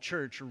saw the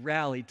church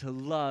rally to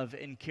love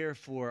and care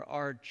for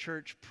our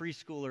church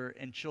preschooler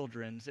and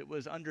children, it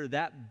was under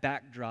that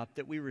backdrop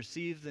that we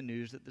received the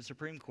news that the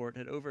Supreme Court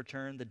had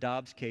overturned the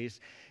Dobbs case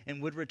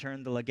and would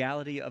return the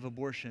legality of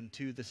abortion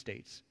to the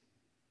states.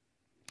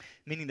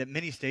 Meaning that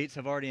many states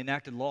have already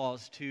enacted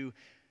laws to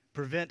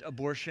prevent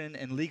abortion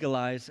and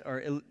legalize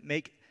or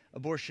make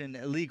abortion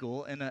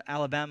illegal, and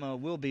Alabama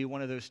will be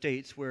one of those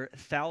states where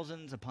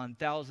thousands upon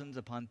thousands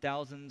upon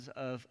thousands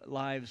of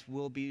lives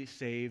will be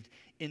saved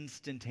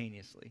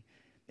instantaneously.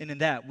 And in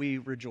that, we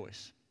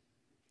rejoice.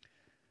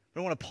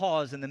 But I want to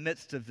pause in the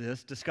midst of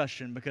this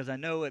discussion because I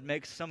know it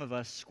makes some of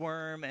us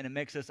squirm and it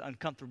makes us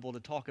uncomfortable to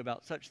talk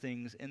about such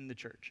things in the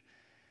church.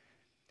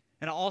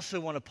 And I also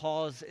want to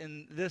pause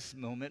in this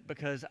moment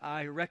because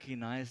I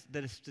recognize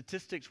that if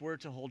statistics were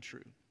to hold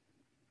true,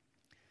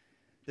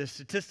 the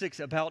statistics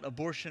about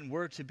abortion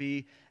were to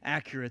be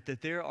accurate,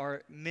 that there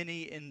are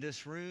many in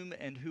this room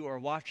and who are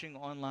watching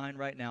online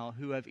right now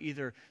who have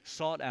either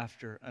sought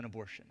after an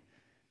abortion,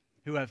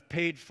 who have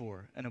paid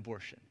for an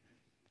abortion,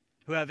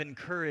 who have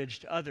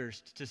encouraged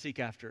others to seek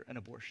after an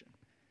abortion.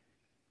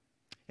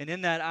 And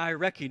in that, I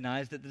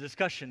recognize that the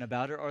discussion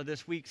about it, or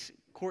this week's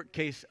court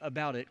case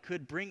about it,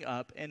 could bring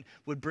up and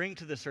would bring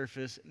to the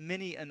surface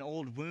many an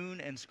old wound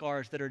and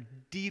scars that are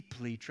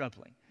deeply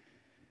troubling.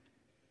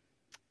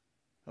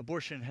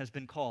 Abortion has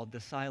been called the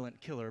silent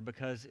killer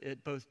because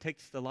it both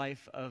takes the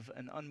life of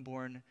an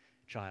unborn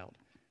child,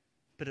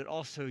 but it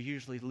also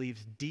usually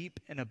leaves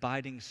deep and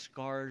abiding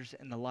scars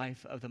in the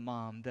life of the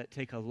mom that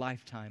take a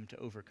lifetime to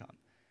overcome.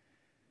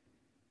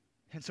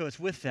 And so it's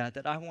with that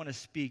that I want to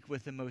speak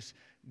with the most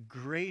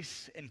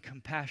grace and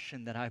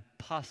compassion that I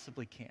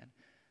possibly can.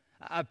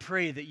 I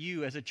pray that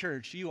you as a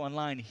church, you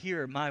online,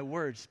 hear my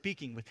words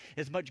speaking with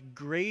as much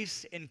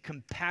grace and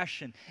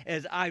compassion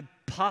as I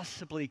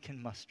possibly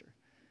can muster.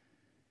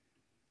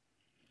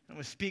 I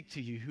want to speak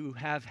to you who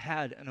have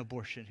had an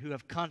abortion, who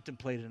have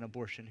contemplated an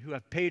abortion, who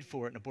have paid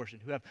for an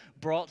abortion, who have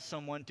brought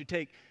someone to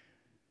take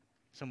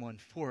someone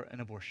for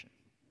an abortion.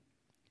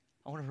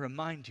 I want to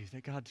remind you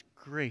that God's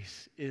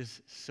grace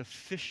is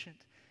sufficient,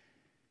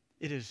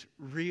 it is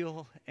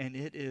real, and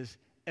it is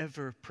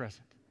ever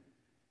present.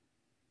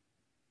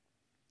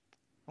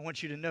 I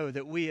want you to know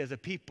that we as a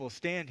people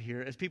stand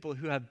here as people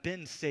who have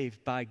been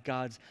saved by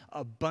God's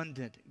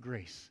abundant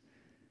grace.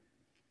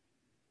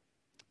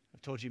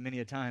 I've told you many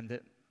a time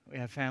that we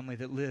have family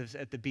that lives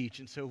at the beach,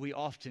 and so we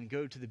often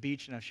go to the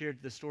beach, and I've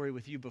shared this story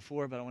with you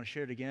before, but I want to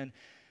share it again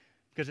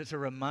because it's a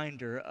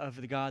reminder of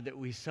the God that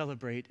we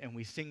celebrate and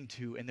we sing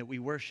to and that we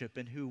worship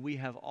and who we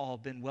have all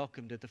been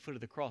welcomed at the foot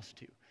of the cross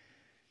to.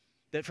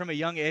 That from a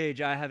young age,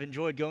 I have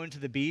enjoyed going to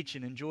the beach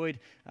and enjoyed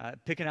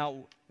picking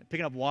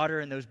up water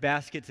in those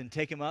baskets and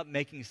taking them up,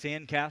 making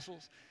sand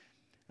castles.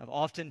 I've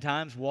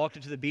oftentimes walked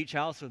into the beach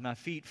house with my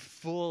feet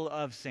full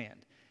of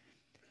sand.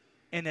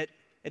 And at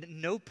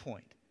no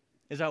point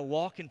as I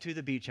walk into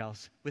the beach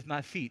house with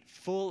my feet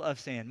full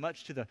of sand,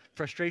 much to the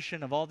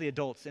frustration of all the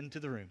adults into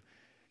the room,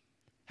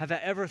 have I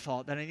ever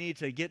thought that I need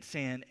to get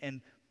sand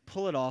and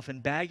pull it off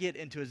and bag it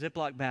into a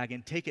Ziploc bag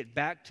and take it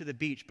back to the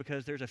beach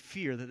because there's a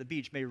fear that the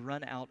beach may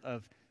run out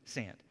of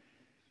sand.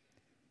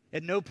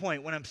 At no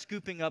point when I'm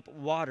scooping up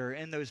water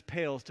in those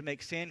pails to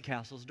make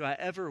sandcastles do I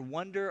ever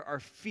wonder or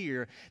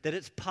fear that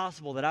it's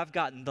possible that I've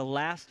gotten the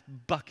last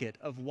bucket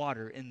of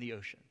water in the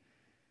ocean.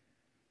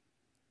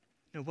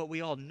 No, what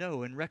we all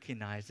know and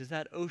recognize is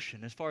that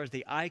ocean, as far as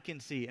the eye can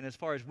see and as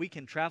far as we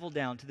can travel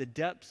down to the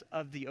depths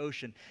of the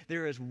ocean,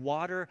 there is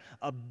water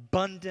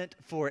abundant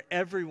for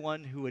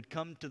everyone who would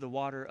come to the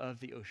water of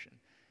the ocean.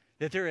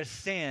 That there is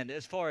sand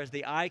as far as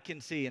the eye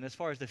can see and as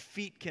far as the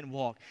feet can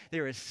walk.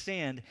 There is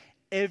sand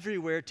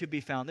everywhere to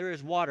be found. There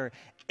is water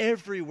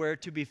everywhere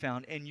to be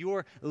found. And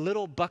your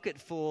little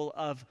bucket full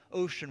of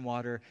ocean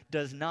water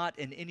does not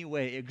in any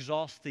way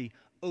exhaust the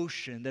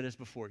ocean that is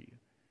before you.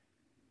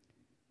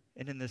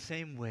 And in the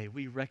same way,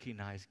 we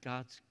recognize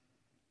God's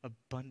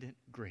abundant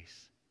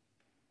grace.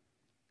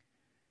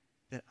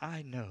 That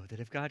I know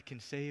that if God can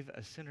save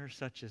a sinner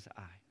such as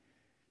I,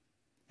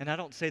 and I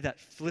don't say that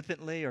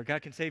flippantly, or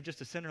God can save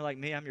just a sinner like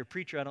me, I'm your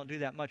preacher, I don't do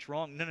that much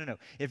wrong. No.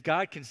 If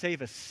God can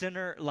save a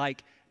sinner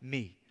like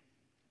me,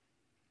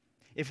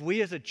 if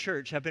we as a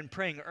church have been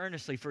praying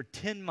earnestly for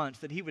 10 months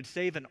that he would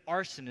save an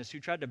arsonist who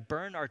tried to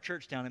burn our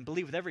church down and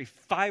believe with every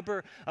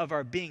fiber of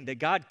our being that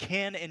God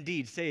can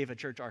indeed save a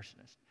church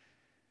arsonist,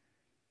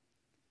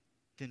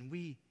 then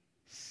we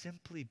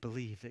simply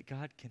believe that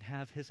God can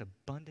have his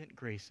abundant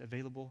grace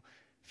available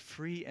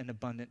free and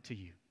abundant to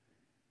you.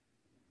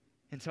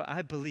 And so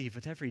I believe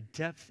with every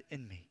depth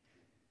in me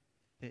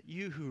that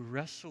you who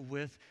wrestle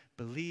with,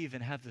 believe,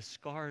 and have the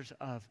scars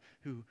of,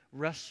 who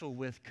wrestle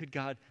with, could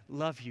God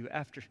love you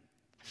after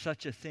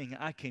such a thing,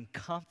 I can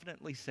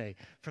confidently say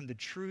from the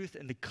truth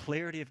and the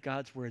clarity of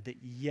God's word that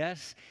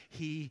yes,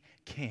 he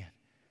can.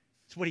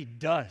 It's what he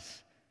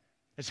does.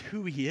 It's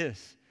who he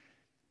is.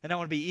 And I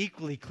want to be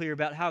equally clear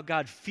about how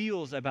God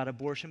feels about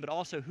abortion, but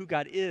also who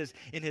God is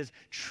in his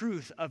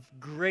truth of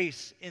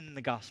grace in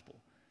the gospel.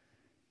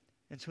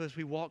 And so as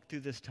we walk through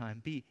this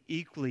time, be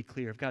equally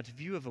clear of God's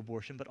view of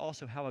abortion, but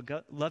also how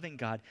a loving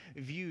God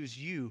views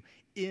you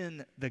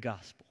in the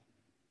gospel.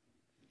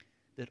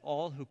 That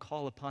all who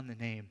call upon the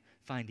name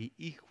find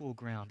equal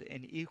ground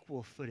and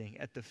equal footing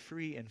at the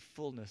free and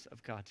fullness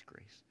of God's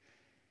grace.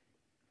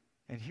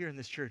 And here in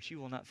this church, you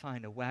will not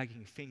find a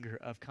wagging finger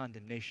of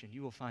condemnation.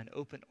 You will find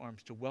open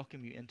arms to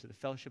welcome you into the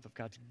fellowship of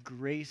God's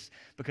grace,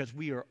 because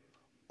we are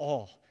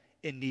all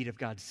in need of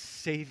God's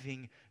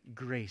saving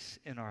grace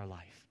in our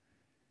life.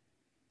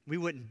 We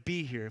wouldn't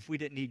be here if we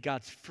didn't need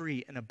God's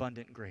free and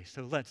abundant grace.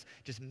 So let's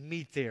just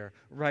meet there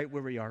right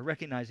where we are,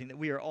 recognizing that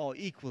we are all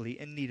equally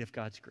in need of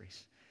God's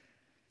grace.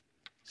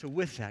 So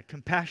with that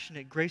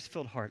compassionate,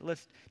 grace-filled heart,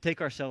 let's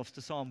take ourselves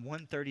to Psalm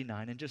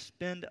 139 and just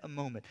spend a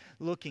moment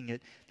looking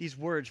at these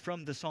words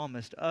from the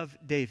psalmist of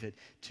David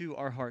to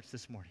our hearts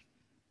this morning.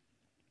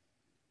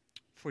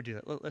 Before we do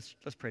that, let's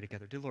pray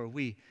together. Dear Lord,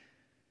 we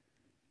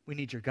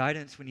need your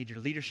guidance. We need your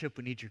leadership.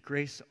 We need your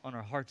grace on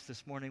our hearts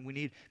this morning. We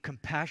need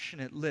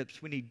compassionate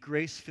lips. We need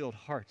grace-filled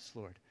hearts,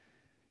 Lord.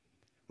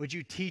 Would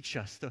you teach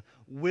us the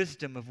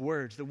wisdom of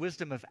words, the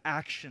wisdom of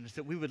actions,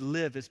 that we would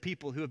live as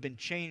people who have been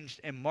changed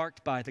and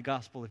marked by the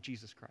gospel of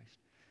Jesus Christ?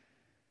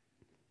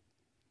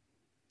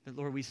 That,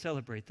 Lord, we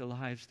celebrate the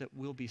lives that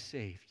will be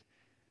saved,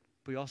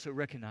 but we also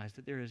recognize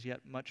that there is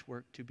yet much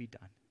work to be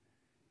done.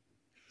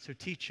 So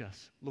teach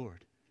us,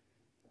 Lord.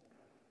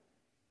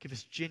 Give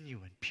us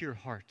genuine, pure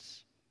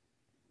hearts.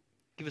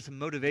 Give us a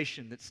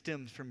motivation that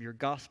stems from your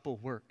gospel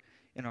work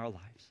in our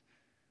lives.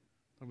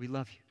 Lord, we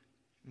love you.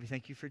 We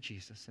thank you for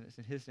Jesus, and it's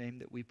in his name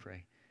that we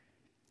pray.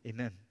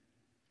 Amen.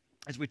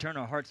 As we turn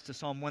our hearts to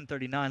Psalm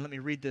 139, let me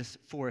read this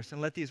for us, and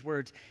let these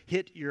words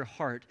hit your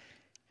heart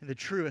in the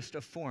truest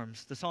of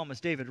forms. The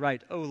psalmist David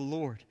writes, "O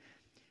Lord,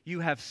 you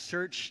have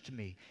searched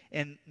me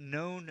and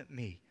known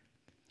me.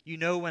 You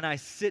know when I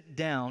sit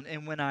down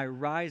and when I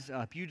rise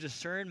up. You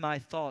discern my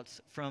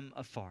thoughts from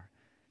afar."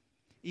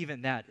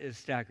 Even that is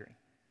staggering.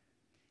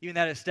 Even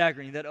that is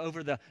staggering, that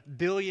over the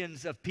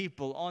billions of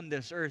people on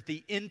this earth,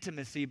 the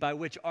intimacy by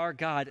which our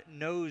God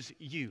knows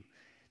you,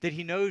 that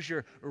he knows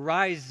you're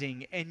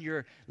rising and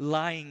you're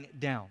lying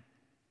down,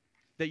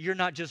 that you're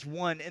not just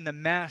one in the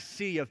mass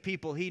sea of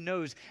people. He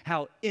knows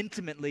how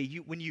intimately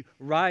when you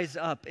rise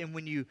up and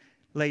when you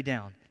lay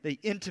down, the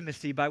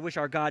intimacy by which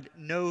our God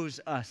knows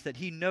us, that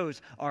he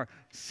knows our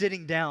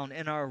sitting down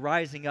and our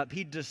rising up.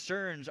 He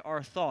discerns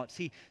our thoughts.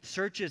 He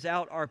searches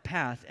out our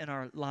path and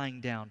our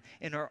lying down,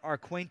 and are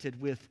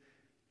acquainted with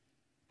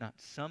not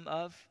some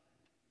of,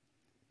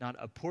 not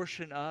a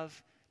portion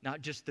of,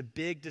 not just the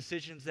big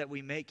decisions that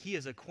we make. He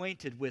is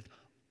acquainted with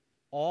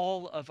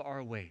all of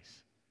our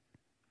ways.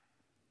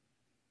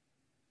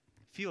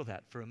 Feel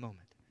that for a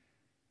moment.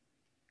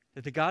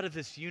 That the God of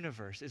this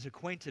universe is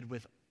acquainted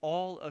with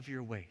all of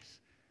your ways.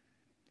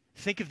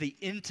 Think of the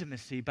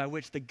intimacy by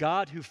which the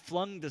God who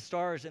flung the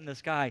stars in the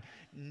sky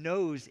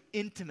knows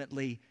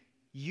intimately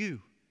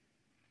you.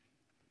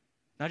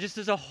 Not just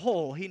as a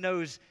whole, he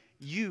knows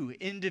you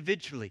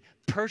individually,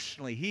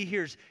 personally. He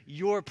hears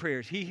your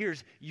prayers. He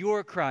hears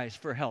your cries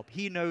for help.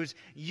 He knows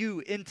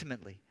you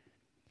intimately.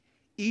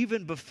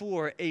 Even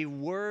before a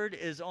word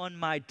is on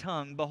my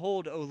tongue,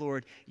 behold, O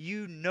Lord,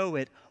 you know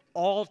it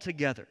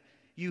altogether.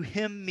 You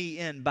hem me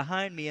in,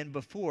 behind me and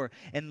before,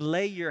 and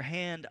lay your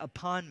hand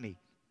upon me.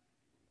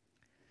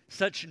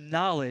 Such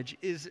knowledge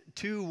is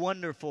too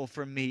wonderful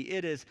for me.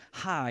 It is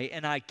high,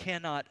 and I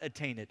cannot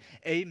attain it.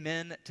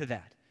 Amen to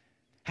that.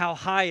 How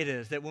high it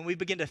is that when we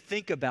begin to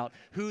think about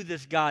who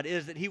this God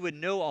is, that he would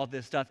know all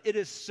this stuff. It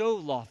is so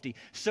lofty,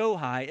 so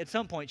high. At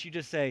some points, you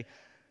just say,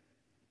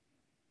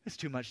 it's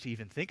too much to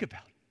even think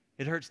about.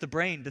 It hurts the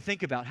brain to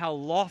think about how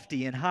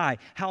lofty and high,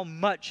 how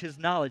much his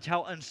knowledge,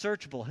 how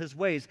unsearchable his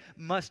ways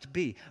must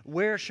be.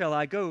 Where shall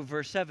I go,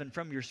 verse 7,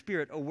 from your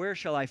spirit, or where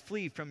shall I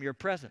flee from your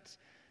presence?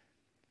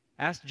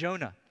 Ask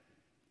Jonah,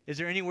 is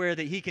there anywhere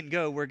that he can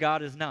go where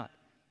God is not?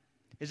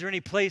 Is there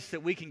any place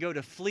that we can go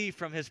to flee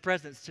from his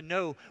presence, to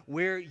know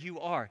where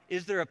you are?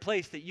 Is there a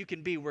place that you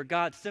can be where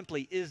God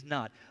simply is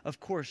not? Of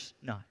course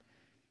not.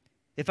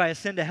 If I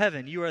ascend to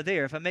heaven, you are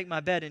there. If I make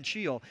my bed in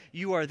Sheol,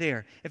 you are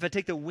there. If I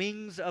take the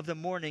wings of the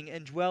morning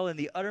and dwell in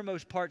the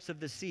uttermost parts of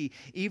the sea,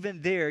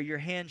 even there your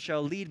hand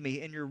shall lead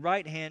me, and your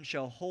right hand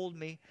shall hold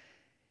me.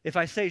 If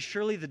I say,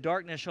 surely the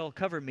darkness shall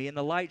cover me, and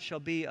the light shall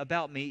be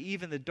about me,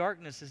 even the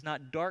darkness is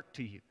not dark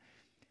to you.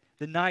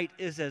 The night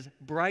is as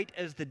bright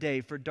as the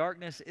day, for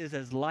darkness is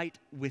as light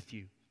with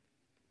you.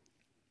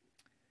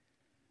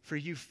 For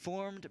you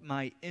formed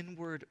my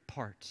inward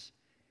parts,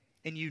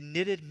 and you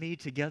knitted me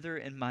together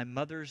in my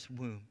mother's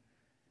womb.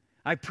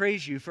 I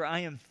praise you, for I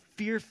am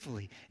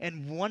fearfully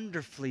and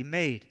wonderfully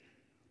made.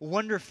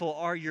 Wonderful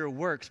are your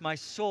works. My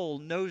soul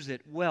knows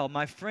it well.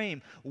 My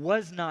frame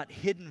was not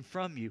hidden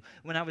from you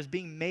when I was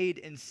being made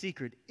in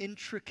secret,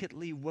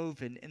 intricately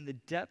woven in the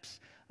depths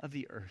of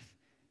the earth.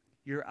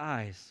 Your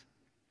eyes,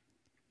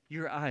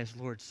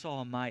 Lord,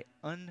 saw my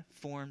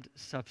unformed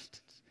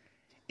substance.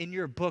 In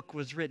your book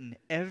was written,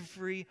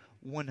 every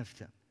one of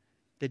them,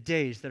 the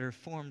days that are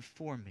formed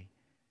for me,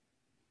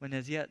 when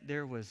as yet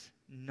there was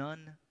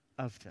none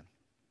of them.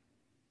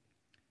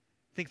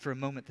 Think for a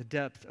moment the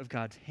depth of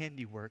God's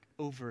handiwork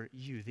over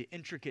you, the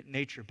intricate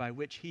nature by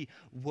which he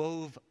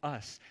wove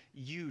us,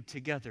 you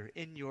together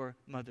in your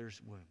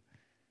mother's womb.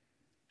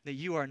 That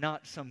you are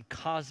not some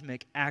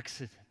cosmic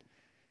accident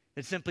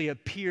that simply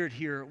appeared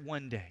here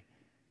one day.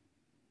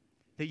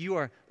 That you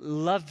are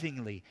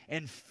lovingly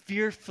and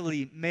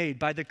fearfully made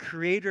by the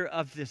creator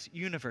of this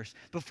universe.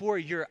 Before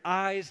your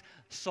eyes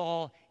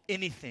saw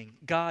anything,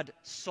 God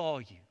saw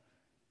you.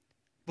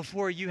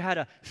 Before you had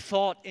a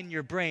thought in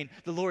your brain,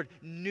 the Lord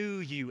knew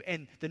you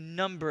and the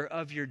number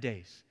of your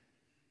days.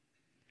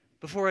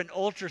 Before an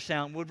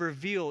ultrasound would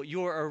reveal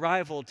your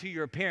arrival to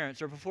your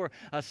parents, or before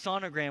a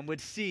sonogram would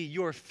see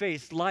your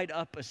face light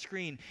up a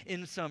screen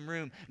in some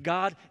room,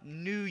 God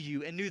knew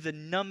you and knew the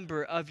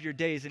number of your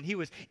days, and he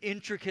was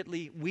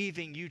intricately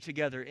weaving you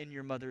together in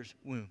your mother's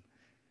womb.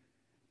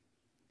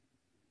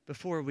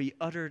 Before we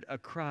uttered a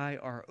cry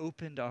or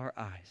opened our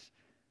eyes,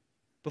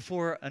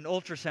 before an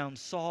ultrasound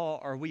saw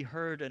or we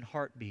heard an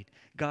heartbeat,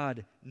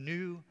 God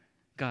knew,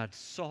 God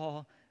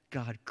saw,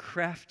 God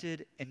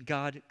crafted, and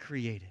God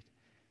created.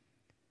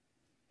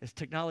 As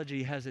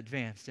technology has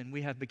advanced and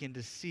we have begun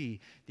to see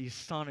these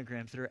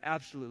sonograms that are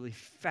absolutely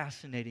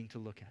fascinating to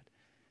look at,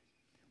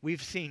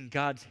 we've seen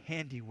God's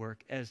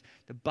handiwork as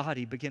the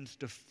body begins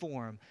to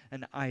form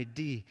an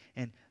ID,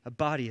 and a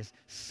body is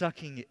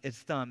sucking its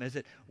thumb as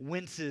it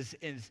winces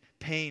as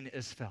pain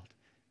is felt.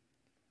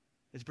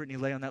 As Brittany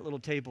lay on that little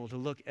table to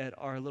look at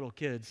our little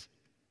kids,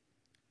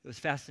 it was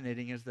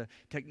fascinating as the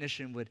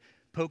technician would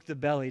poke the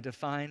belly to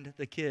find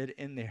the kid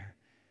in there.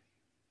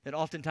 That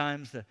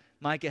oftentimes the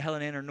Micah,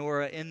 Helen, Ann, or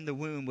Nora in the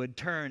womb would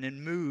turn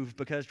and move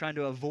because trying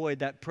to avoid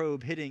that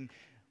probe hitting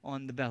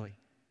on the belly.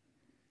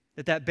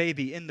 That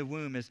baby in the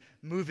womb is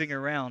moving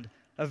around,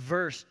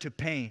 averse to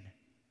pain,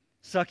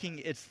 sucking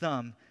its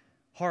thumb,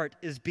 heart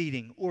is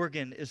beating,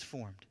 organ is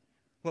formed.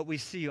 What we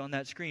see on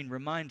that screen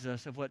reminds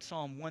us of what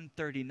Psalm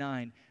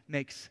 139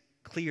 makes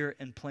clear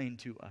and plain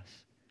to us.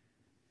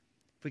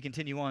 If we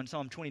continue on,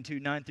 Psalm 22,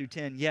 9 through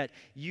 10, yet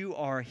you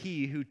are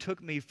he who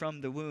took me from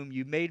the womb.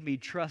 You made me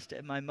trust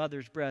at my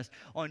mother's breast.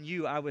 On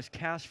you I was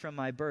cast from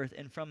my birth,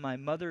 and from my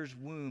mother's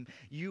womb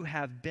you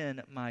have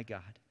been my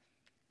God.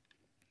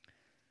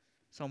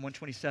 Psalm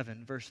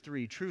 127, verse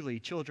 3, truly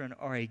children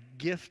are a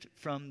gift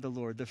from the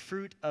Lord. The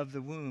fruit of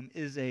the womb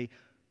is a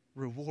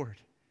reward.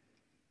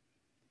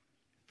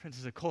 Friends,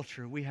 as a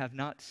culture, we have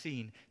not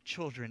seen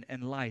children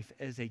and life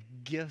as a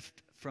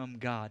gift from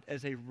God,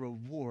 as a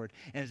reward,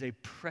 and as a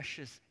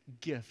precious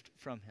gift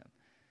from him.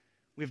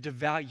 We've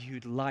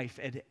devalued life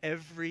at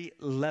every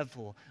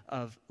level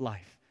of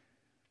life.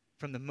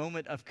 From the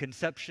moment of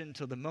conception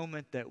to the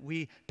moment that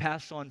we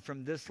pass on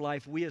from this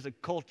life, we as a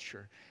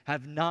culture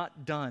have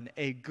not done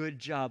a good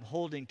job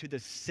holding to the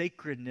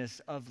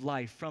sacredness of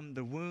life from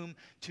the womb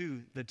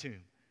to the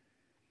tomb.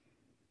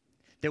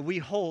 That we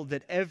hold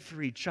that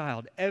every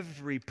child,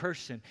 every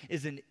person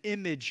is an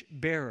image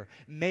bearer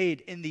made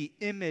in the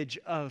image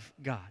of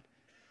God.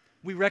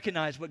 We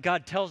recognize what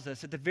God tells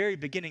us at the very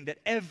beginning, that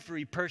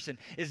every person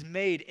is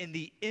made in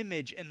the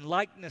image and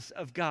likeness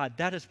of God.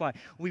 That is why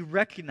we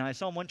recognize,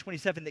 Psalm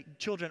 127, that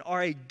children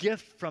are a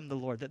gift from the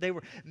Lord, that they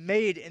were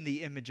made in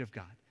the image of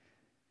God.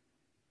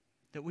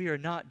 That we are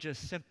not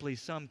just simply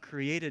some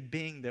created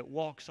being that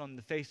walks on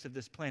the face of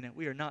this planet.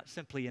 We are not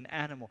simply an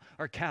animal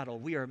or cattle.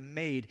 We are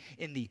made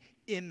in the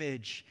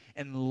image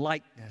and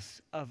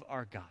likeness of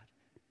our God.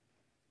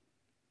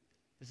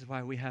 This is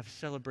why we have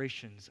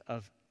celebrations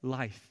of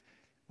life,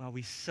 while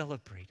we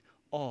celebrate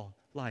all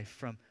life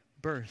from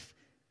birth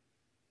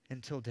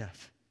until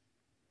death.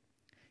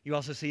 You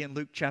also see in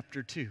Luke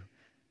chapter 2,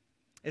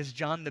 as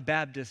John the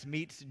Baptist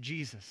meets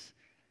Jesus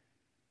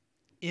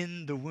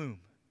in the womb,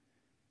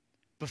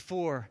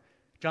 before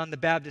John the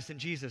Baptist and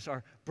Jesus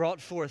are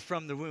brought forth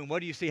from the womb,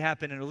 what do you see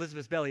happen in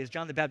Elizabeth's belly as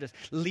John the Baptist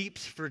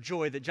leaps for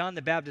joy? That John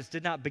the Baptist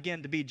did not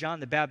begin to be John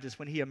the Baptist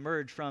when he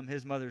emerged from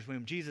his mother's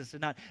womb. Jesus did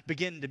not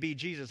begin to be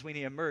Jesus when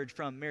he emerged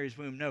from Mary's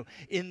womb. No,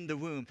 in the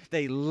womb,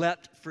 they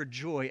leapt for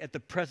joy at the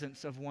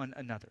presence of one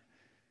another.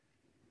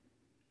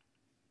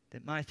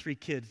 That my three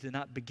kids did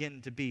not begin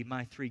to be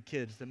my three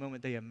kids the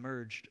moment they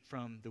emerged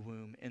from the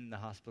womb in the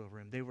hospital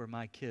room. They were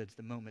my kids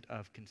the moment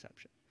of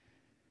conception.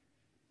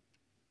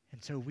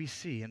 And so we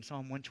see in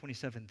Psalm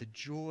 127 the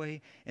joy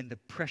and the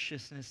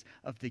preciousness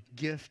of the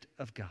gift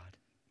of God.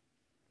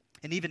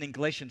 And even in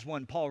Galatians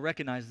 1, Paul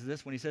recognizes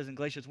this when he says in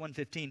Galatians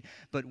 1:15,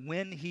 but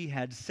when he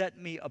had set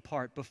me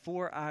apart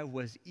before I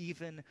was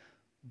even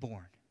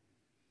born.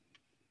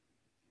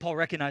 Paul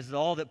recognizes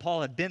all that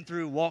Paul had been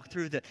through, walked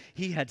through, that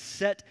he had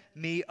set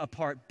me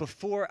apart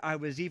before I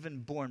was even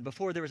born.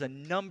 Before there was a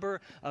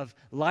number of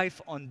life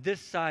on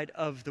this side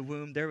of the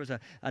womb, there was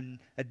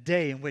a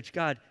day in which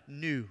God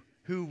knew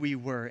who we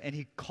were, and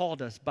he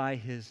called us by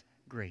his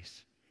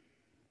grace.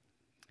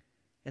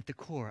 At the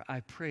core,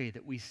 I pray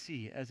that we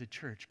see as a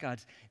church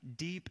God's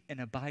deep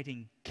and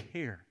abiding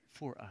care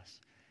for us,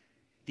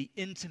 the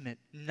intimate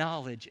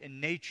knowledge and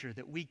nature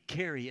that we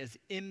carry as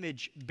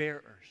image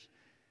bearers.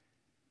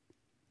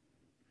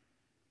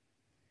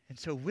 And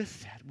so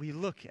with that, we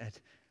look at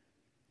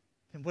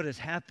what has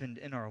happened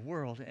in our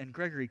world. And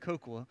Gregory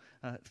Koukl,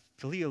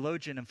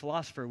 theologian and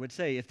philosopher, would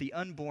say, if the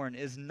unborn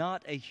is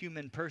not a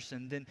human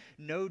person, then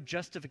no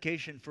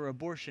justification for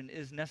abortion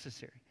is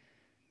necessary.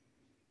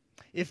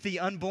 If the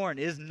unborn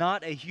is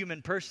not a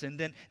human person,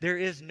 then there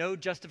is no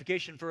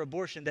justification for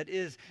abortion that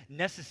is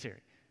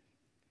necessary.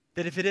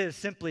 That if it is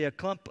simply a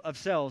clump of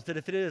cells, that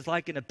if it is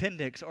like an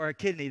appendix or a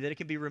kidney, that it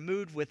can be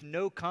removed with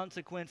no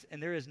consequence,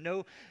 and there is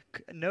no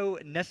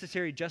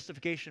necessary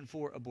justification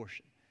for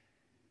abortion.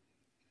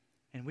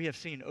 And we have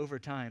seen over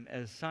time,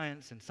 as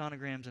science and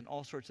sonograms and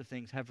all sorts of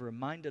things have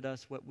reminded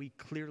us what we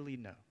clearly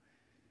know.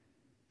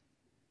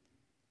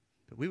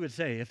 But we would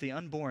say if the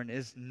unborn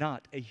is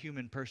not a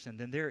human person,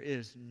 then there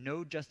is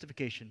no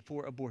justification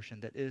for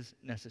abortion that is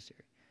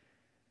necessary.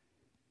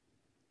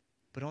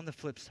 But on the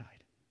flip side,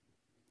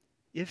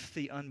 if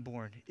the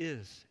unborn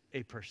is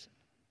a person,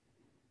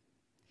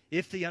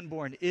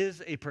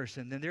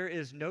 then there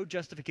is no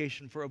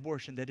justification for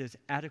abortion that is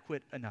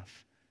adequate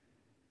enough.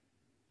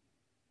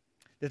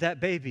 That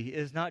baby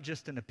is not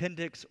just an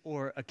appendix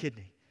or a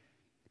kidney.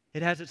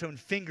 It has its own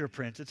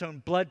fingerprints, its own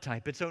blood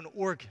type, its own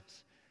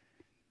organs.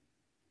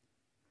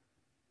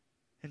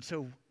 And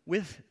so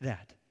with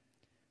that,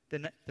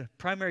 the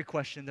primary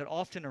question that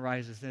often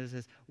arises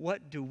is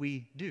what do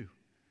we do?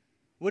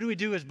 What do we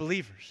do as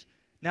believers?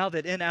 Now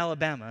that in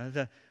Alabama,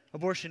 the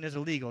abortion is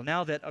illegal,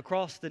 now that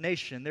across the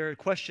nation there are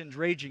questions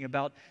raging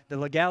about the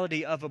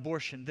legality of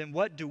abortion, then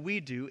what do we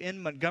do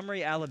in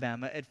Montgomery,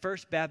 Alabama at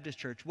First Baptist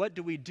Church? What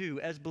do we do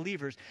as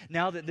believers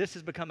now that this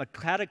has become a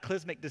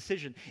cataclysmic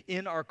decision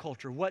in our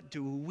culture? What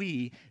do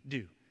we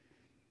do?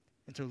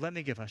 And so let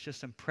me give us just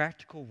some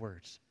practical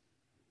words.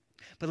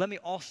 But let me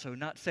also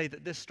not say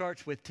that this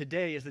starts with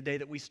today is the day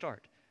that we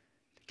start.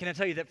 Can I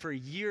tell you that for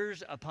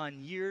years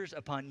upon years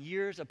upon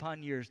years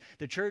upon years,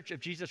 the Church of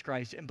Jesus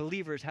Christ and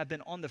believers have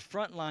been on the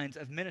front lines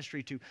of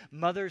ministry to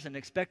mothers and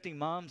expecting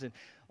moms and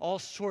all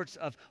sorts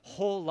of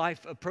whole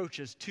life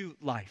approaches to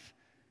life.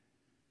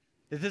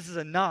 That this is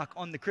a knock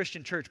on the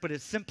Christian church, but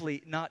it's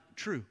simply not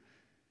true.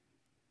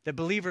 That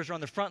believers are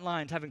on the front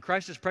lines having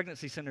crisis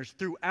pregnancy centers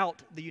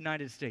throughout the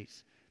United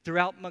States,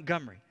 throughout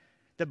Montgomery.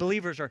 That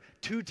believers are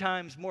 2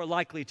 times more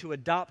likely to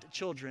adopt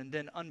children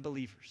than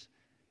unbelievers.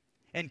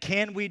 And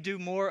can we do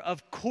more?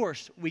 Of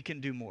course we can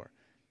do more.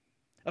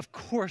 Of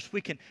course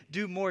we can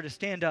do more to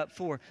stand up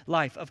for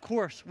life. Of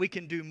course we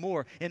can do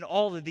more in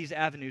all of these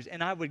avenues,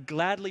 and I would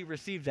gladly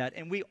receive that,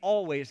 and we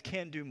always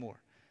can do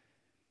more.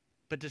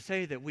 But to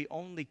say that we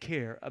only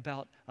care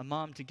about a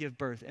mom to give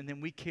birth and then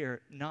we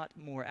care not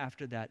more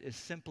after that is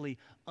simply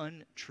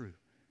untrue.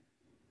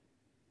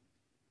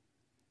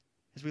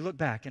 As we look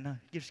back, and I'll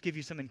just give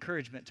you some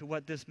encouragement to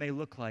what this may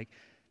look like,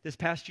 this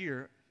past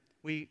year,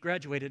 we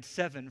graduated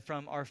 7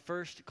 from our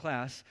first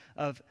class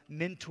of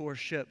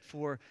mentorship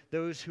for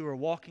those who are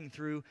walking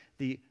through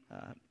the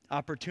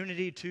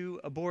opportunity to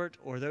abort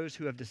or those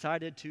who have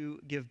decided to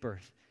give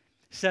birth.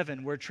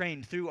 7 were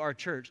trained through our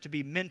church to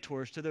be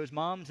mentors to those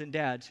moms and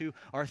dads who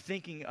are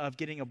thinking of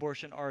getting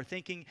abortion, are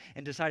thinking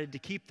and decided to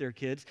keep their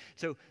kids,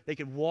 so they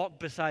could walk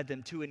beside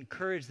them, to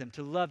encourage them,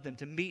 to love them,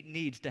 to meet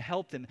needs, to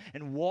help them,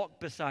 and walk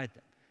beside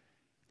them.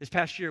 This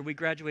past year, we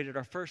graduated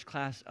our first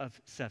class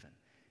of 7.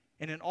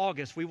 And in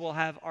August, we will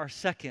have our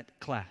second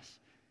class.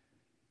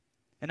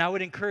 And I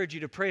would encourage you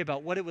to pray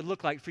about what it would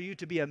look like for you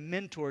to be a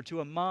mentor to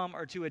a mom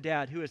or to a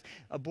dad who is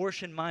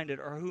abortion-minded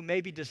or who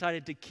maybe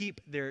decided to keep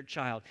their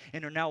child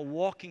and are now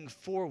walking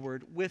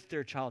forward with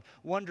their child,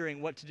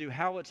 wondering what to do,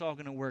 how it's all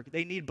going to work.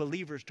 They need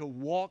believers to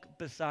walk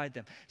beside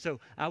them. So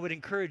I would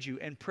encourage you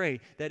and pray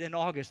that in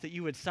August that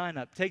you would sign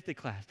up, take the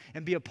class,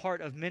 and be a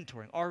part of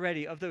mentoring.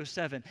 Already of those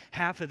 7,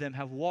 half of them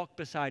have walked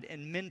beside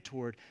and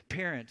mentored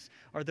parents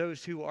or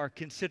those who are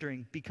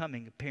considering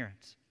becoming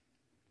parents.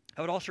 I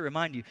would also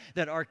remind you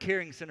that our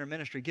Caring Center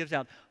ministry gives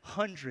out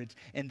hundreds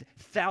and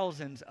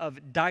thousands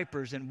of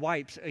diapers and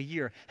wipes a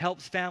year,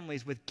 helps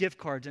families with gift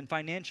cards and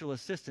financial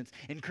assistance,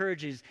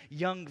 encourages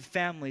young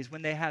families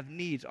when they have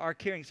needs. Our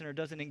Caring Center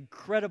does an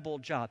incredible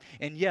job.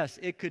 And yes,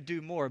 it could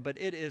do more, but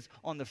it is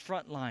on the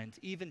front lines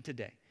even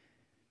today.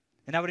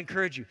 And I would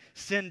encourage you,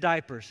 send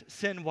diapers,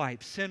 send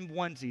wipes, send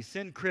onesies,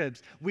 send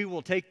cribs. We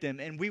will take them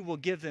and we will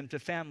give them to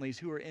families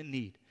who are in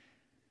need.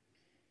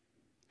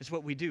 It's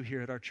what we do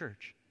here at our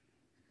church.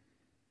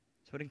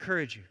 So I'd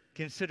encourage you,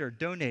 consider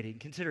donating,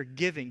 consider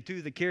giving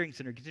to the Caring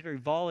Center, consider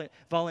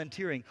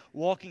volunteering,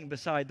 walking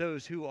beside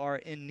those who are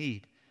in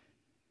need.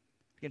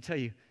 I can tell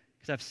you,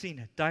 because I've seen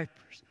it,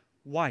 diapers,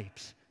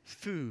 wipes,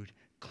 food,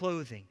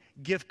 clothing,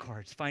 gift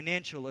cards,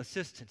 financial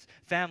assistance,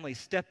 families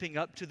stepping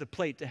up to the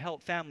plate to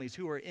help families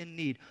who are in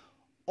need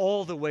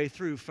all the way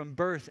through from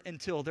birth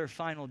until their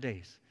final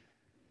days.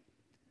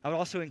 I would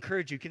also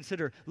encourage you,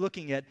 consider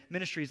looking at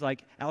ministries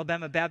like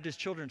Alabama Baptist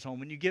Children's Home.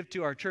 When you give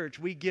to our church,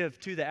 we give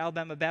to the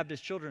Alabama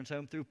Baptist Children's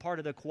Home through part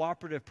of the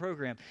cooperative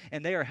program,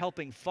 and they are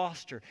helping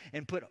foster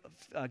and put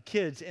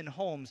kids in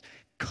homes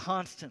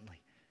constantly.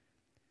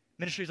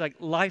 Ministries like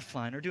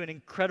Lifeline are doing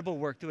incredible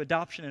work through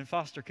adoption and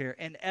foster care,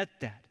 and at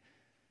that,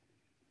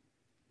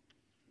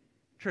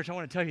 church, I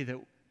want to tell you that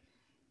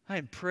I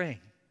am praying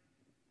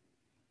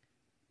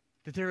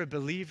that there would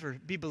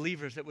be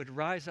believers that would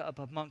rise up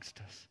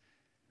amongst us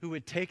who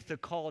would take the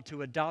call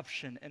to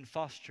adoption and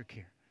foster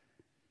care.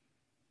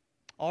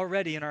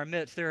 Already in our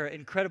midst, there are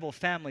incredible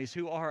families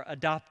who are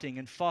adopting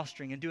and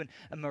fostering and doing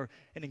an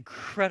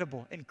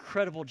incredible,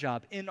 incredible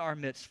job in our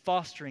midst,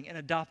 fostering and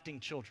adopting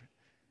children.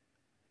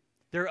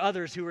 There are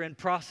others who are in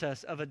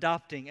process of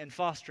adopting and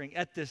fostering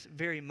at this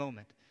very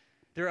moment.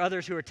 There are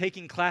others who are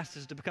taking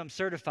classes to become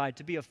certified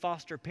to be a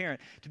foster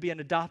parent, to be an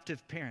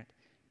adoptive parent.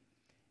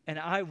 And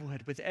I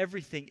would, with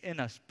everything in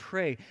us,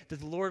 pray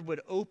that the Lord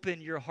would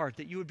open your heart,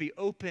 that you would be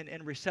open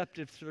and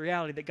receptive to the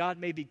reality that God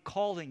may be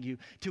calling you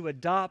to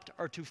adopt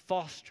or to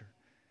foster.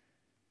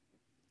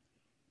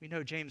 We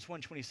know James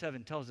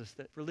 1:27 tells us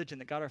that religion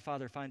that God our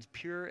Father finds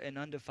pure and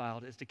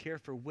undefiled is to care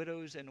for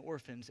widows and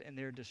orphans in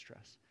their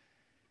distress.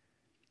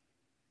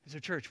 And so,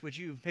 church, would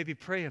you maybe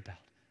pray about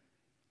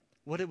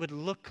what it would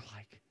look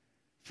like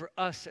for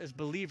us as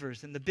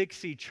believers in the Big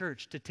C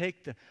Church to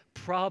take the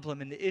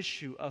problem and the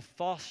issue of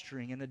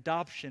fostering and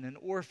adoption and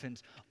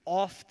orphans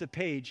off the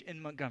page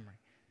in Montgomery?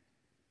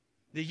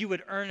 That you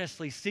would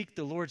earnestly seek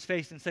the Lord's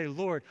face and say,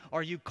 Lord,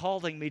 are you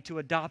calling me to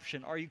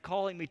adoption? Are you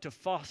calling me to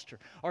foster?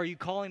 Are you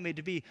calling me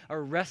to be a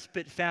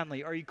respite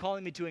family? Are you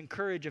calling me to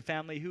encourage a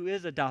family who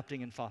is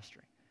adopting and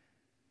fostering?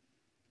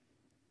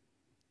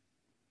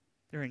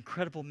 There are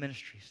incredible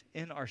ministries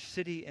in our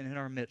city and in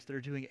our midst that are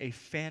doing a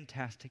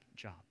fantastic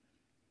job.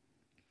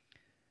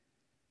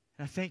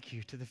 And I thank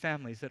you to the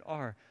families that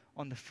are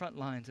on the front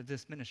lines of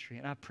this ministry.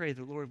 And I pray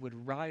the Lord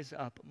would rise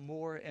up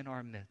more in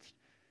our midst,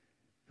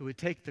 who would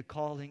take the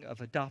calling of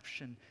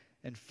adoption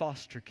and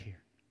foster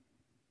care,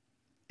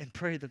 and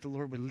pray that the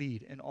Lord would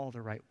lead in all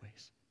the right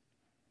ways.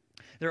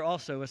 There are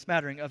also a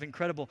smattering of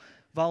incredible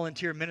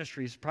volunteer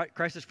ministries,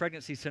 crisis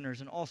pregnancy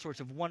centers, and all sorts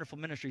of wonderful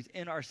ministries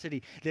in our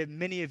city that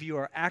many of you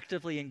are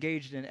actively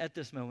engaged in at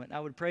this moment. I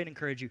would pray and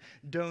encourage you,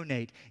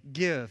 donate,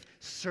 give,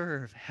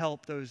 serve,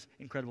 help those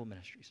incredible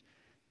ministries.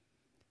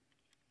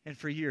 And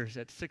for years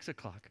at 6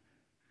 o'clock,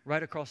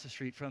 right across the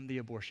street from the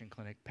abortion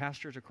clinic,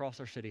 pastors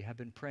across our city have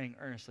been praying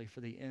earnestly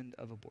for the end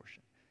of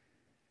abortion.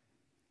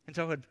 And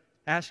so I would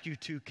ask you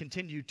to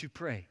continue to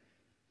pray.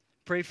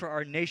 Pray for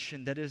our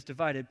nation that is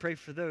divided. Pray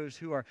for those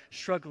who are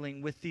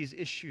struggling with these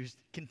issues.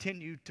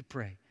 Continue to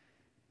pray.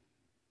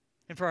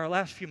 And for our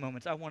last few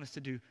moments, I want us to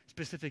do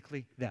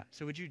specifically that.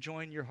 So would you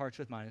join your hearts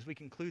with mine as we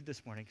conclude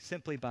this morning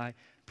simply by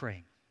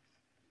praying?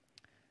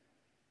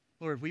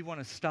 Lord, we want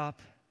to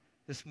stop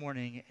this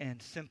morning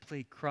and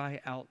simply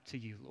cry out to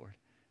you, Lord.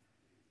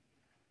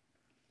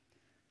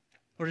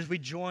 Lord, as we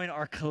join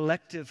our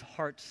collective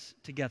hearts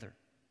together,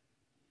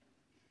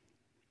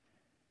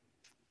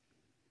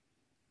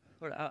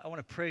 Lord, I want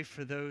to pray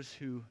for those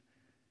who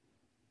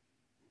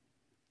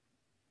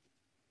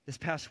this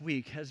past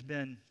week has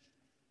been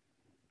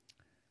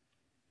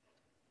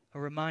a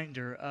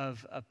reminder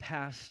of a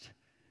past.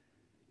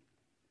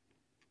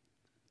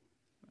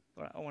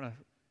 Lord, I want to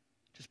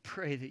just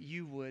pray that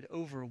you would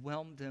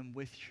overwhelm them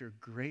with your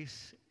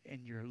grace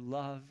and your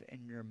love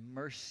and your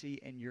mercy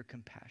and your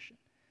compassion.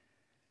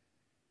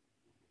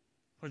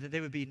 Lord, that they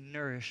would be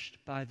nourished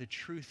by the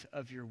truth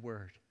of your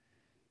word.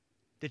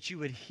 That you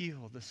would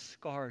heal the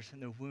scars and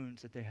the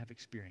wounds that they have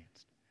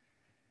experienced.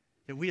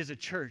 That we as a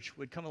church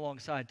would come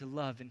alongside to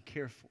love and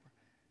care for.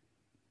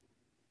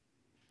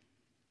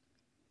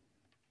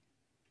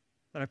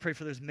 Lord, I pray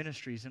for those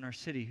ministries in our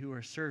city who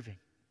are serving.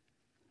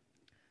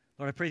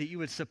 Lord, I pray that you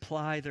would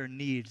supply their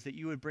needs, that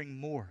you would bring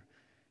more.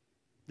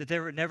 That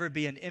there would never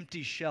be an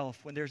empty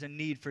shelf when there's a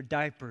need for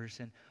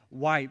diapers and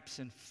wipes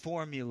and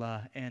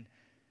formula and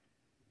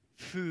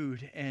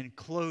food and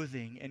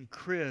clothing and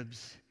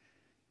cribs.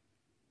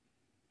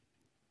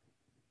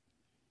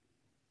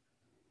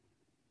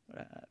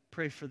 I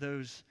pray for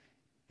those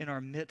in our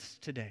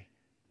midst today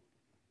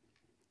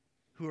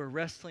who are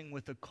wrestling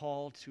with the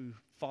call to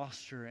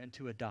foster and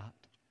to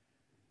adopt.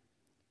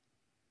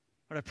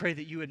 Lord, I pray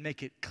that you would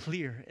make it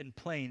clear and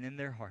plain in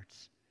their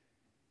hearts.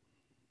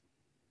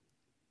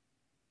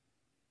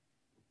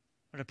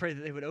 Lord, I pray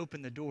that they would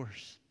open the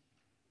doors.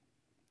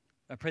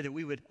 I pray that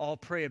we would all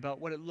pray about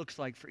what it looks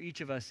like for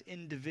each of us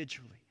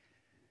individually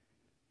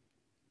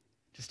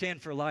to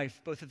stand for life,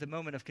 both at the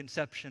moment of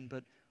conception,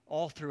 but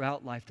all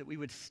throughout life, that we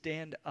would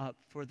stand up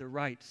for the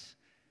rights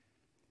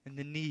and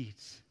the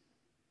needs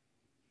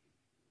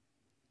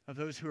of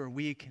those who are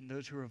weak and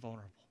those who are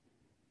vulnerable.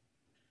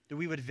 That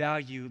we would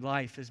value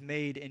life as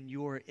made in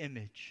your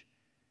image,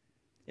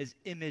 as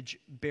image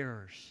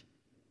bearers.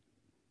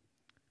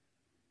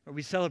 where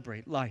we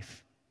celebrate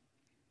life.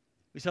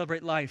 We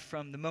celebrate life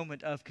from the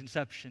moment of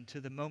conception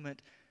to the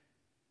moment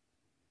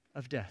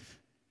of death.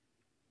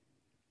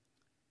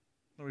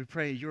 Lord, we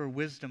pray your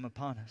wisdom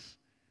upon us,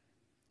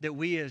 that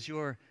we as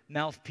your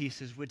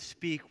mouthpieces would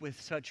speak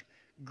with such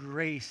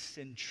grace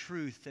and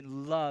truth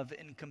and love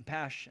and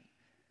compassion.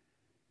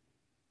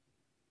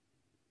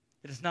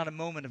 It is not a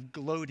moment of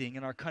gloating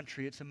in our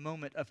country. It's a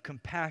moment of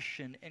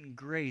compassion and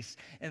grace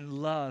and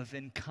love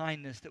and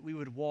kindness, that we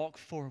would walk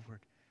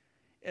forward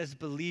as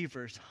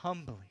believers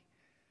humbly,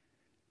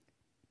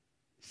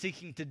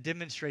 seeking to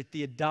demonstrate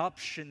the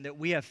adoption that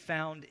we have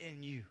found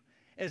in you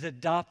as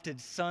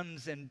adopted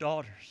sons and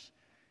daughters,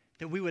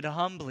 that we would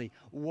humbly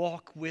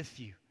walk with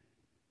you,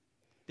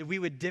 that we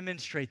would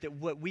demonstrate that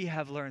what we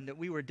have learned, that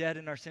we were dead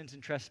in our sins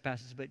and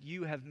trespasses, but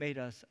you have made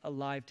us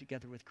alive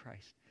together with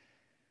Christ.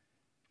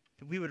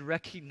 That we would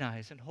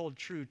recognize and hold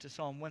true to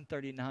Psalm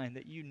 139,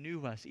 that you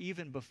knew us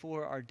even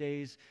before our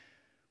days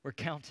were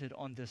counted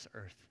on this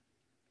earth.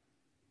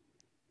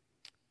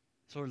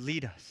 So Lord,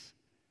 lead us,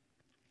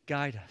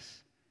 guide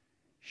us,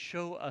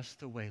 show us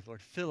the way,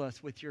 Lord. Fill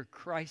us with your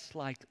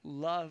Christ-like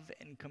love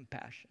and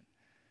compassion.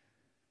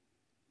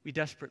 We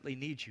desperately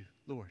need you,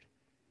 Lord,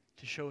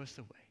 to show us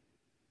the way.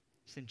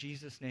 It's in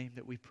Jesus' name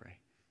that we pray.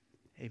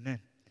 Amen.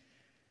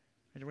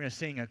 And we're going to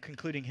sing a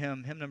concluding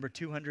hymn, hymn number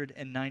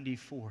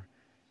 294.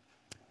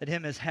 That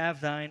hymn is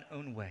Have Thine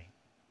Own Way.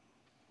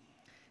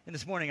 And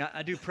this morning,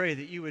 I do pray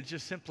that you would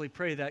just simply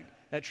pray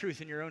that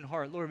truth in your own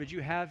heart. Lord, would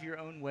you have your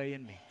own way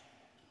in me?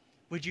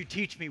 Would you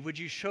teach me? Would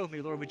you show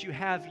me, Lord? Would you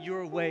have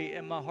your way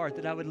in my heart,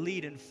 that I would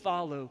lead and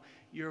follow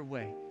your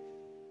way?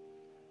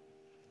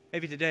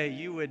 Maybe today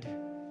you would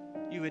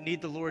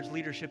need the Lord's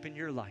leadership in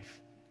your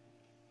life.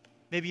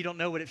 Maybe you don't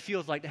know what it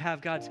feels like to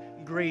have God's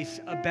grace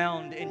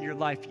abound in your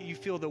life. You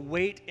feel the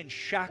weight and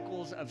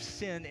shackles of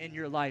sin in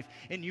your life,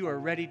 and you are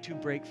ready to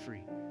break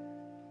free.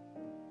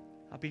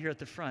 I'll be here at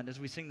the front as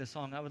we sing the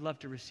song. I would love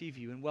to receive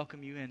you and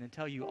welcome you in and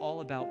tell you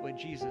all about what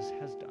Jesus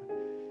has done.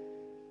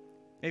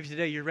 Maybe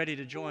today you're ready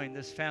to join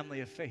this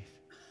family of faith.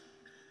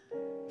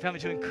 Family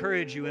to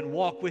encourage you and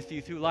walk with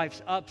you through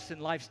life's ups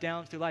and life's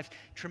downs, through life's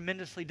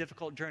tremendously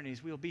difficult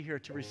journeys. We'll be here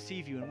to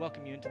receive you and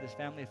welcome you into this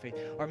family of faith.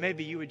 Or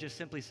maybe you would just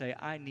simply say,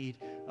 I need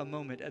a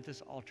moment at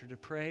this altar to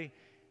pray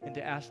and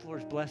to ask the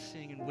Lord's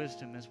blessing and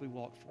wisdom as we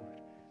walk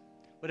forward.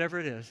 Whatever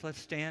it is, let's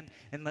stand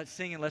and let's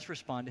sing and let's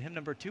respond to hymn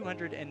number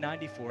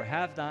 294,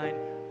 Have Thine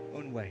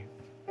Own Way.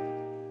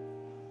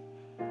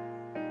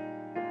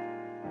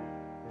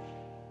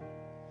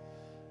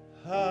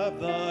 Have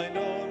thine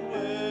own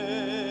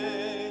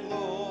way,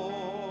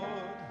 Lord,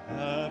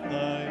 have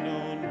thine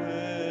own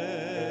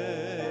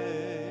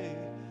way.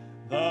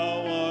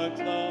 Thou art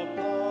the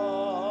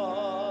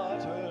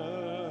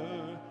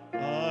potter,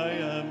 I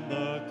am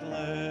the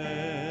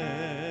clay.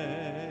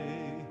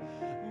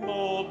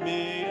 Mold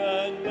me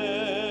and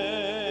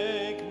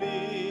make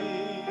me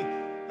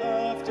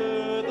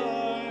after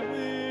thy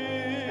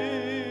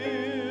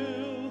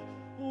will,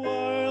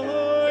 while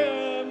I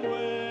am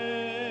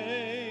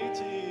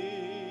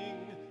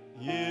waiting,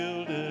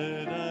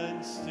 yielded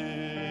and still.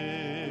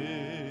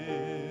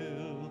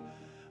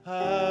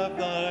 Have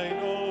thine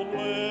own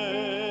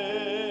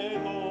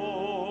way,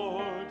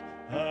 Lord,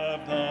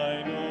 have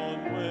thine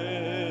own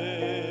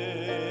way.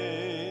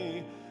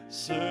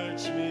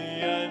 Search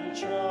me and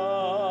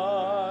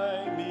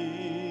try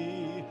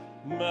me,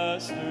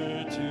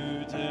 Master,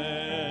 today.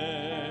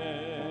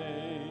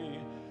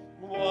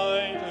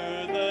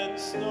 Whiter than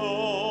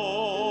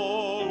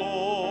snow,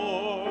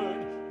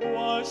 Lord,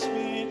 wash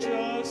me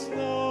just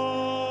now,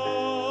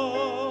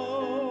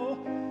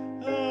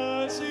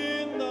 as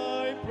in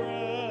thy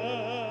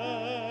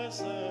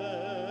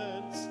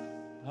presence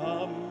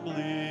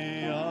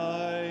humbly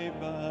I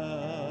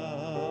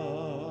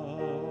bow.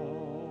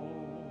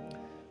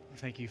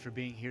 Thank you for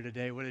being here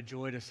today. What a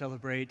joy to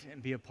celebrate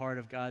and be a part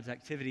of God's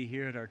activity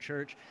here at our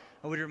church.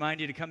 I would remind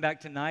you to come back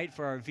tonight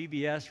for our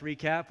VBS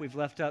recap. We've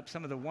left up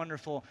some of the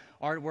wonderful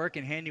artwork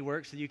and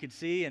handiwork so you could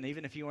see, and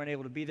even if you weren't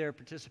able to be there,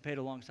 participate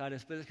alongside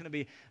us. But it's going to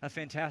be a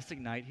fantastic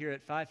night here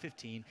at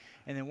 5:15.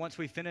 And then once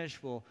we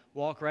finish, we'll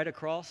walk right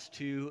across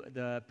to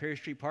the Perry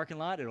Street parking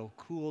lot. It'll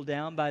cool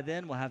down by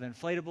then. We'll have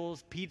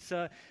inflatables,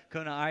 pizza,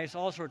 Kona Ice,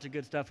 all sorts of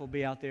good stuff will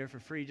be out there for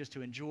free just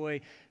to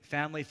enjoy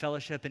family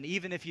fellowship. And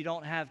even if you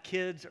don't have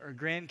kids or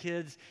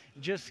grandkids,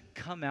 just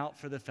come out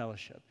for the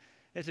fellowship.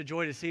 It's a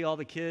joy to see all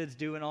the kids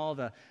doing all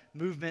the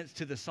movements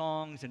to the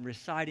songs and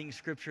reciting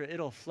scripture.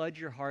 It'll flood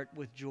your heart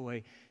with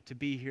joy to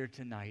be here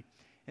tonight.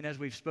 And as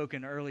we've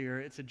spoken earlier,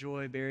 it's a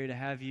joy, Barry, to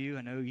have you.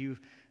 I know you've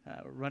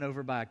run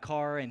over by a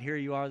car, and here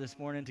you are this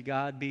morning. To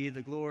God be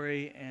the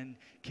glory. And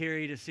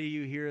Carrie, to see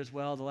you here as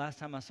well. The last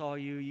time I saw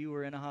you, you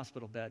were in a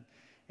hospital bed.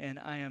 And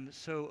I am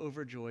so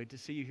overjoyed to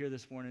see you here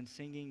this morning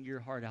singing your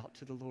heart out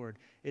to the Lord.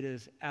 It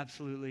is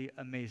absolutely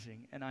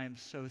amazing, and I am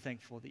so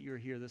thankful that you're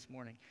here this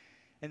morning.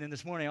 And then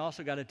this morning I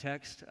also got a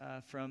text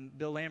from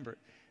Bill Lambert.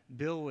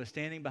 Bill was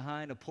standing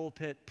behind a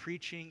pulpit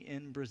preaching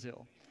in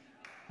Brazil.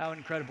 How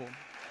incredible.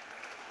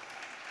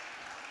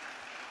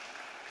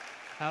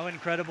 How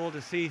incredible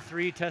to see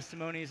 3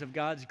 testimonies of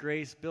God's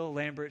grace. Bill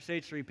Lambert,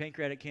 stage 3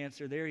 pancreatic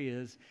cancer. There he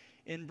is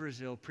in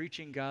Brazil,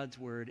 preaching God's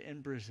word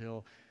in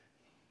Brazil.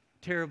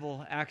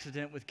 Terrible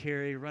accident with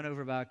Carrie, run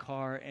over by a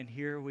car, and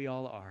here we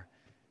all are,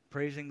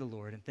 praising the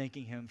Lord and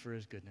thanking him for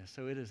his goodness.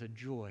 So it is a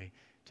joy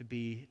to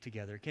be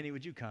together. Kenny,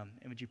 would you come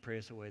and would you pray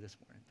us away this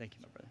morning? Thank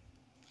you, my brother.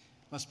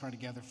 Let's pray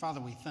together.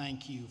 Father, we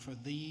thank you for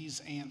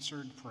these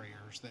answered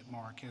prayers that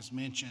Mark has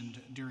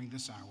mentioned during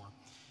this hour.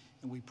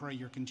 And we pray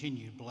your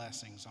continued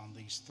blessings on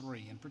these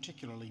 3, and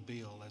particularly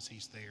Bill as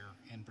he's there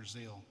in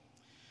Brazil.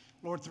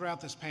 Lord, throughout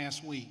this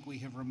past week, we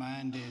have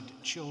reminded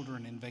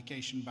children in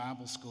Vacation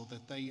Bible School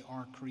that they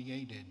are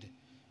created,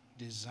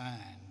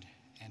 designed,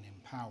 and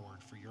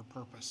empowered for your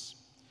purpose.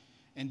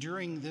 And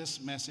during this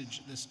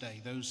message this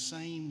day, those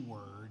same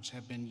words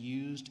have been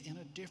used in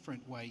a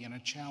different way, in a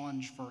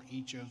challenge for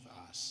each of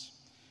us.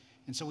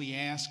 And so we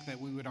ask that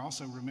we would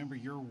also remember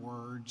your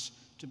words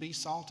to be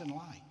salt and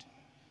light.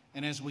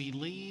 And as we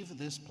leave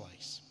this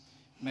place,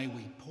 may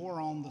we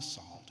pour on the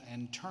salt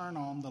and turn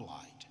on the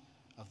light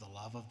of the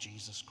love of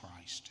Jesus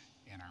Christ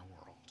in our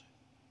world.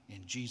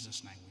 In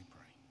Jesus' name we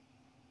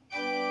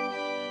pray.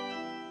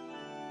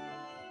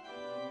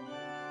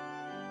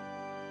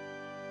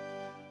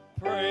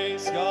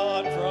 Praise God.